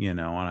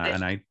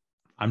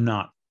 I'm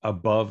not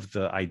above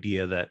the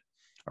idea that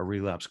a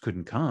relapse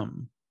couldn't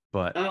come,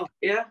 but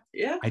yeah.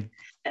 And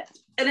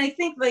I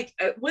think like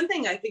one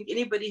thing, I think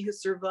anybody who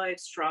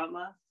survives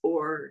trauma,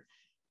 or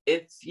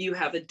if you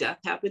have a death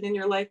happen in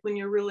your life when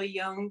you're really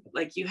young,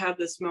 like you have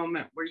this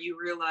moment where you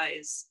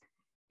realize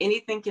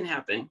anything can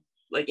happen,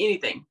 like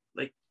anything.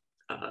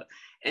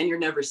 And you're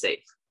never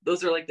safe.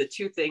 Those are like the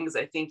two things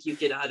I think you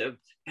get out of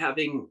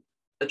having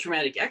a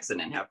traumatic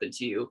accident happen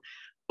to you,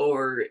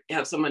 or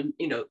have someone,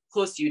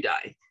 close to you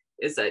die,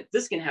 is that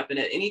this can happen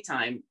at any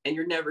time and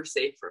you're never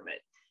safe from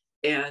it.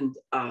 And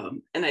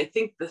I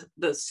think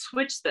the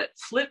switch that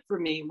flipped for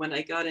me when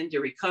I got into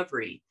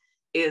recovery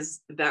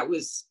is that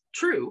was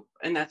true.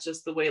 And that's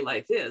just the way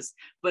life is.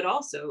 But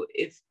also,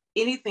 if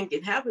anything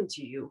can happen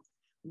to you,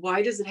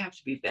 why does it have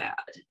to be bad?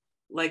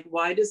 Like,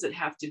 why does it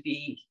have to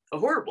be a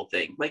horrible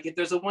thing? Like, if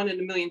there's a 1 in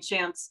a million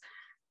chance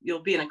you'll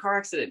be in a car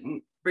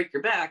accident break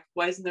your back,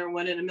 why isn't there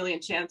 1 in a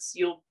million chance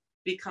you'll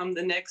become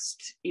the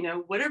next,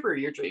 whatever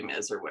your dream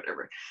is or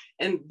whatever?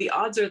 And the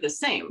odds are the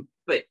same,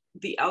 but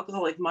the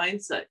alcoholic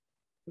mindset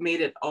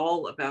made it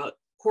all about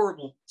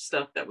horrible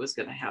stuff that was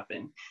going to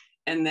happen.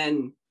 And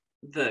then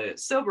the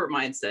sober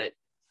mindset,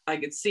 I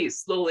could see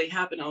slowly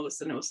happen. All of a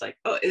sudden it was like,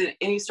 oh,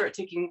 and you start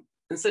taking,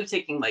 instead of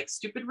taking like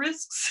stupid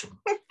risks,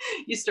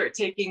 you start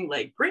taking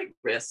like great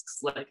risks.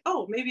 Like,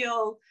 oh, maybe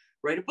I'll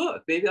write a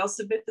book. Maybe I'll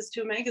submit this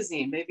to a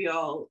magazine. Maybe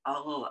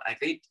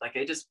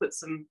I just put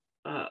some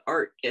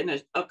art in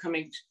an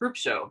upcoming group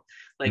show,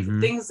 like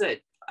things that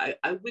I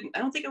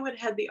don't think I would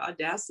have had the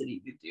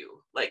audacity to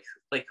do. Like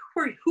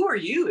who are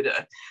you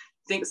to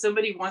think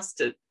somebody wants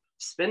to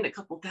spend a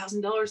couple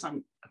 $1,000s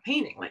on a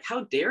painting? Like,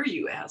 how dare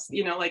you ask?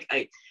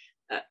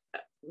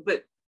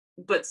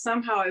 But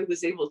somehow I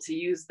was able to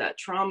use that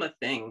trauma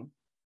thing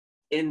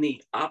in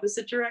the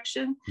opposite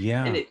direction.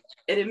 Yeah. And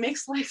it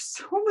makes life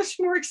so much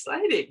more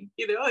exciting.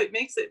 It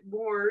makes it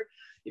more,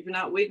 if you're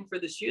not waiting for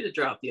the shoe to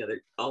drop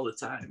all the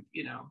time,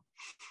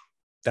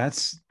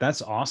 That's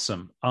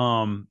awesome.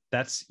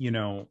 That's,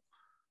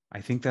 I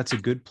think that's a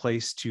good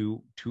place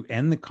to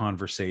end the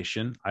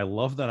conversation. I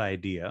love that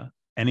idea.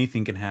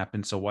 Anything can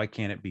happen, so why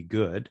can't it be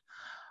good?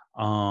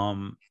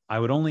 I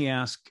would only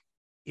ask,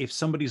 if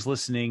somebody's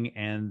listening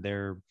and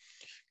they're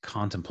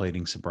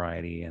contemplating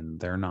sobriety and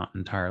they're not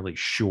entirely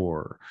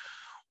sure,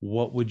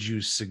 what would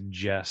you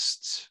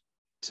suggest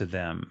to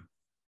them?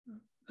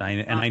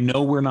 I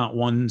know we're not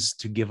ones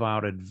to give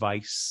out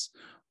advice,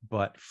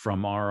 but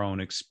from our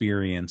own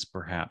experience,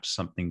 perhaps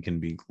something can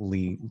be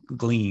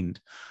gleaned.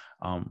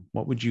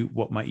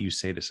 What might you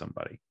say to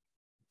somebody?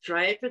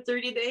 Try it for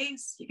 30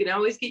 days. You can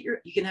always you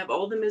can have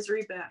all the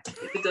misery back.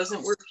 If it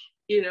doesn't work,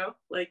 give it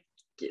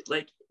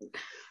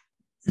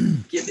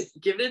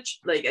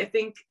like, I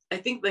think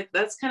like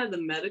that's kind of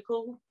the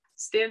medical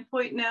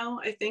standpoint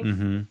now. I think,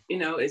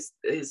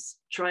 is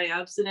try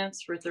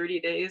abstinence for 30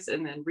 days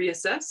and then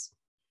reassess.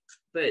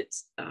 But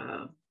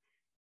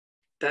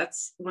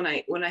that's when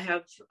I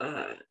have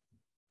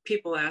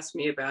people ask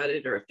me about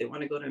it, or if they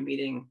want to go to a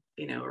meeting,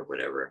 or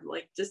whatever, I'm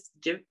like, just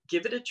give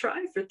it a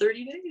try for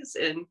 30 days.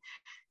 And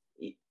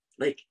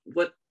like,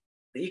 what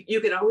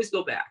you can always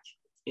go back,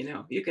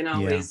 you can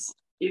always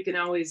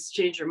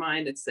change your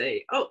mind and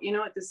say, oh, you know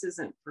what, this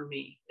isn't for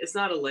me. It's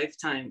not a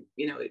lifetime,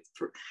 it's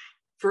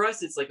for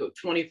us, it's like a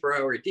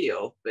 24-hour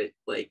deal, but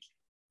like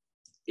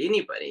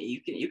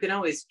anybody, you can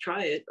always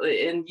try it,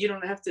 and you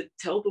don't have to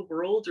tell the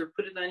world or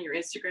put it on your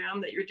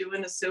Instagram that you're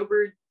doing a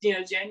sober,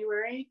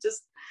 January.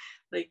 Just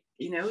like,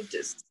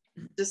 just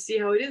see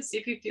how it is, see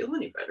if you feel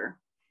any better.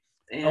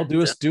 And I'll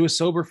do a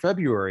sober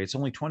February. It's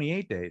only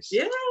 28 days.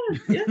 Yeah.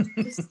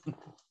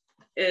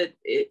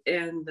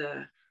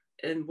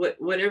 And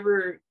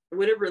whatever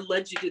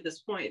led you to this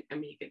point, I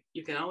mean,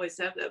 you can always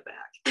have that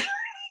back. Yeah.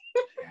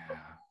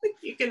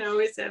 You can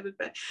always have it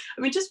back.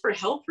 I mean, just for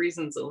health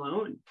reasons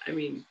alone. I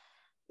mean,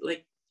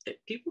 like,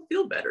 people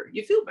feel better.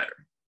 You feel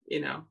better,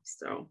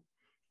 so.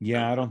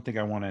 Yeah, I don't think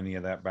I want any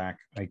of that back.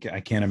 I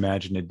can't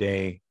imagine a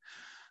day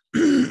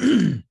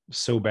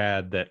so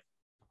bad that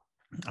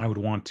I would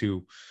want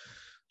to,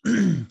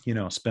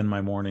 spend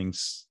my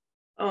mornings.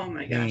 Oh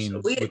my gosh.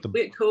 We had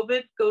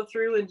COVID go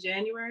through in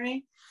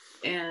January,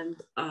 and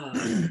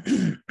I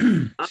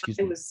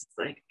was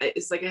like,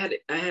 it's like I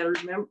had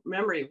a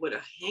memory of what a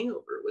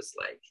hangover was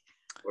like,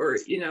 or,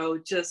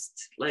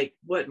 just like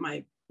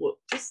when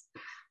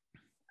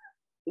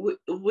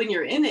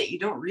you're in it, you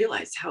don't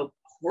realize how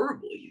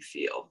horrible you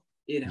feel,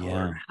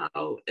 or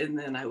how, and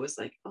then I was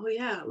like, oh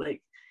yeah,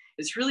 like,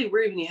 it's really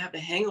weird when you have a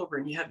hangover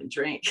and you haven't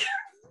drank.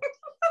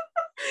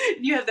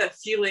 You have that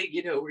feeling,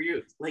 where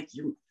you're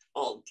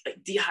all like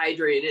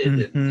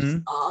dehydrated and just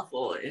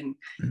awful, and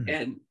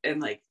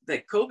like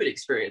that COVID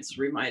experience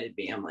reminded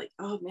me. I'm like,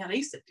 oh man, I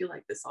used to feel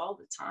like this all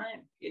the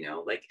time,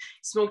 like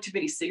smoke too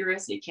many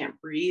cigarettes and you can't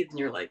breathe, and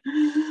you're like,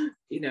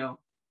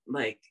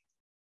 like,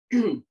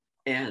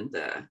 and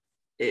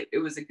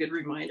it was a good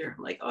reminder.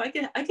 I'm like, oh, I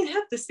can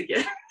have this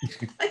again.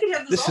 I can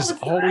have this. This is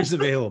always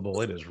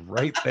available. It is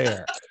right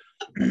there.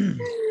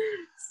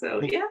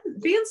 So yeah,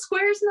 being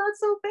square is not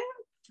so bad.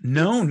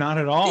 No, not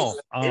at all.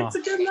 It's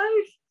a good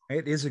life.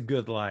 It is a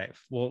good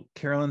life. Well,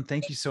 Carolyn,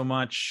 thank you so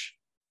much.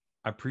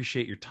 I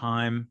appreciate your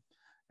time,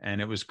 and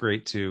it was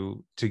great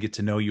to get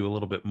to know you a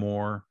little bit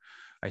more.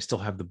 I still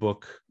have the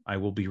book I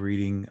will be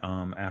reading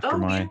after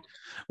my.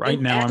 Right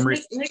and now, I'm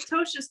Nick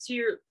Tosches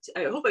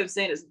I hope I'm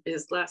saying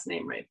his last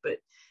name right, but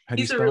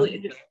he's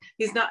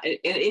not. And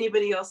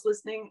anybody else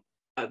listening,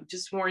 I'm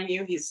just warning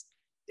you,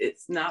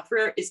 it's not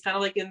for. It's kind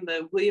of like in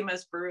the William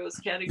S. Burroughs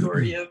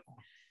category of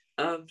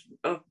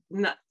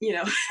not,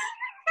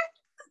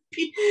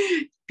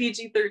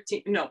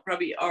 PG-13. No,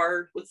 probably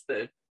R. What's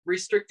the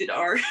restricted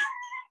R?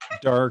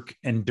 Dark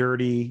and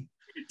dirty.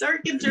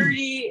 Dark and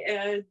dirty,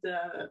 and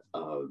a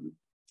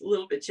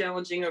little bit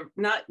challenging. Or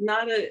not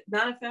a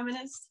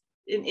feminist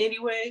in any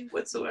way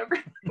whatsoever.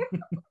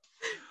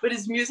 But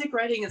his music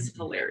writing is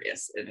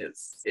hilarious, and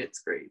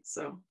it's great.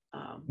 So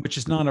which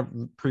is not a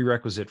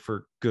prerequisite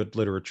for good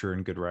literature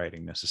and good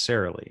writing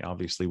necessarily.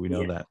 Obviously, we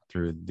know that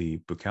through the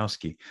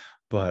Bukowski,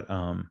 but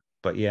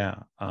yeah,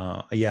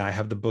 I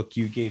have the book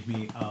you gave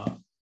me.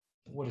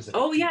 What is it?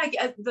 Oh yeah,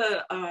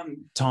 the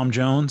Tom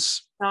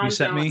Jones. Tom You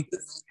sent Jones. me.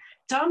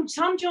 Tom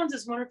Jones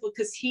is wonderful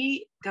because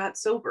he got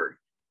sober.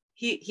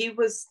 He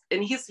was,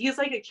 and he's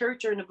like a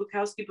character in a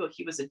Bukowski book.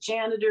 He was a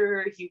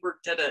janitor. He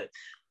worked at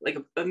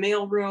a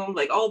mail room,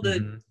 like all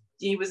the.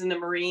 He was in the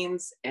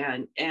Marines,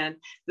 and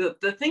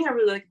the thing I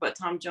really like about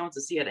Tom Jones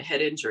is he had a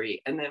head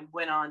injury and then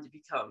went on to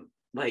become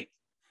like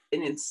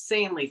an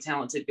insanely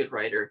talented good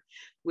writer,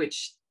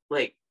 which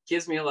like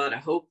gives me a lot of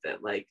hope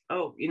that like,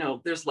 oh, you know,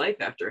 there's life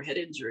after a head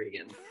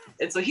injury,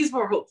 and so he's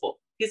more hopeful.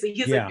 He's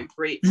like a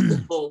great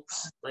hopeful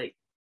like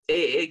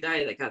a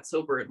guy that got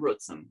sober and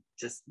wrote some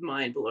just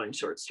mind-blowing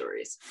short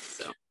stories.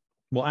 So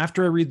well,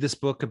 after I read this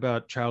book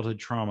about childhood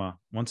trauma,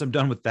 once I'm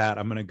done with that,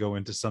 I'm going to go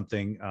into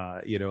something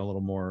a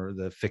little more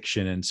the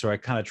fiction, and so I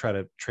kind of try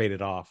to trade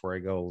it off where I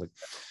go like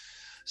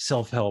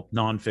self-help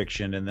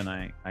nonfiction, and then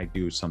I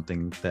do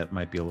something that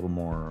might be a little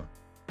more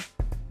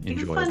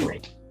enjoyable.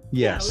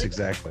 Yes,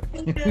 exactly.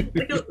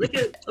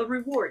 Like a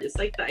reward. It's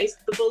like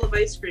the bowl of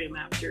ice cream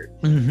after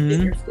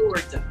getting your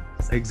schoolwork done.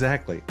 So.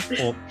 Exactly.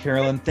 Well,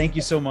 Carolyn, thank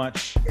you so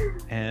much,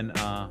 and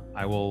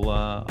I will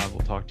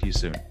talk to you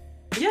soon.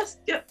 Yes.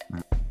 Yep.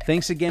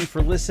 Thanks again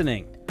for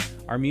listening.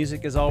 Our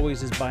music, as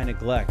always, is by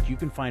Neglect. You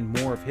can find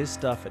more of his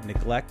stuff at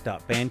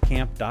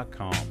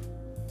neglect.bandcamp.com.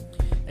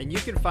 And you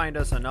can find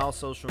us on all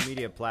social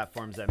media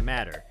platforms that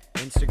matter: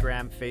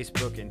 Instagram,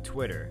 Facebook, and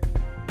Twitter.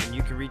 And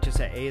you can reach us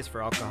at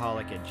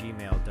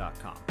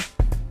aisforalcoholic@gmail.com.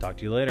 Talk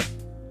to you later.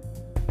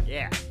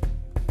 Yeah.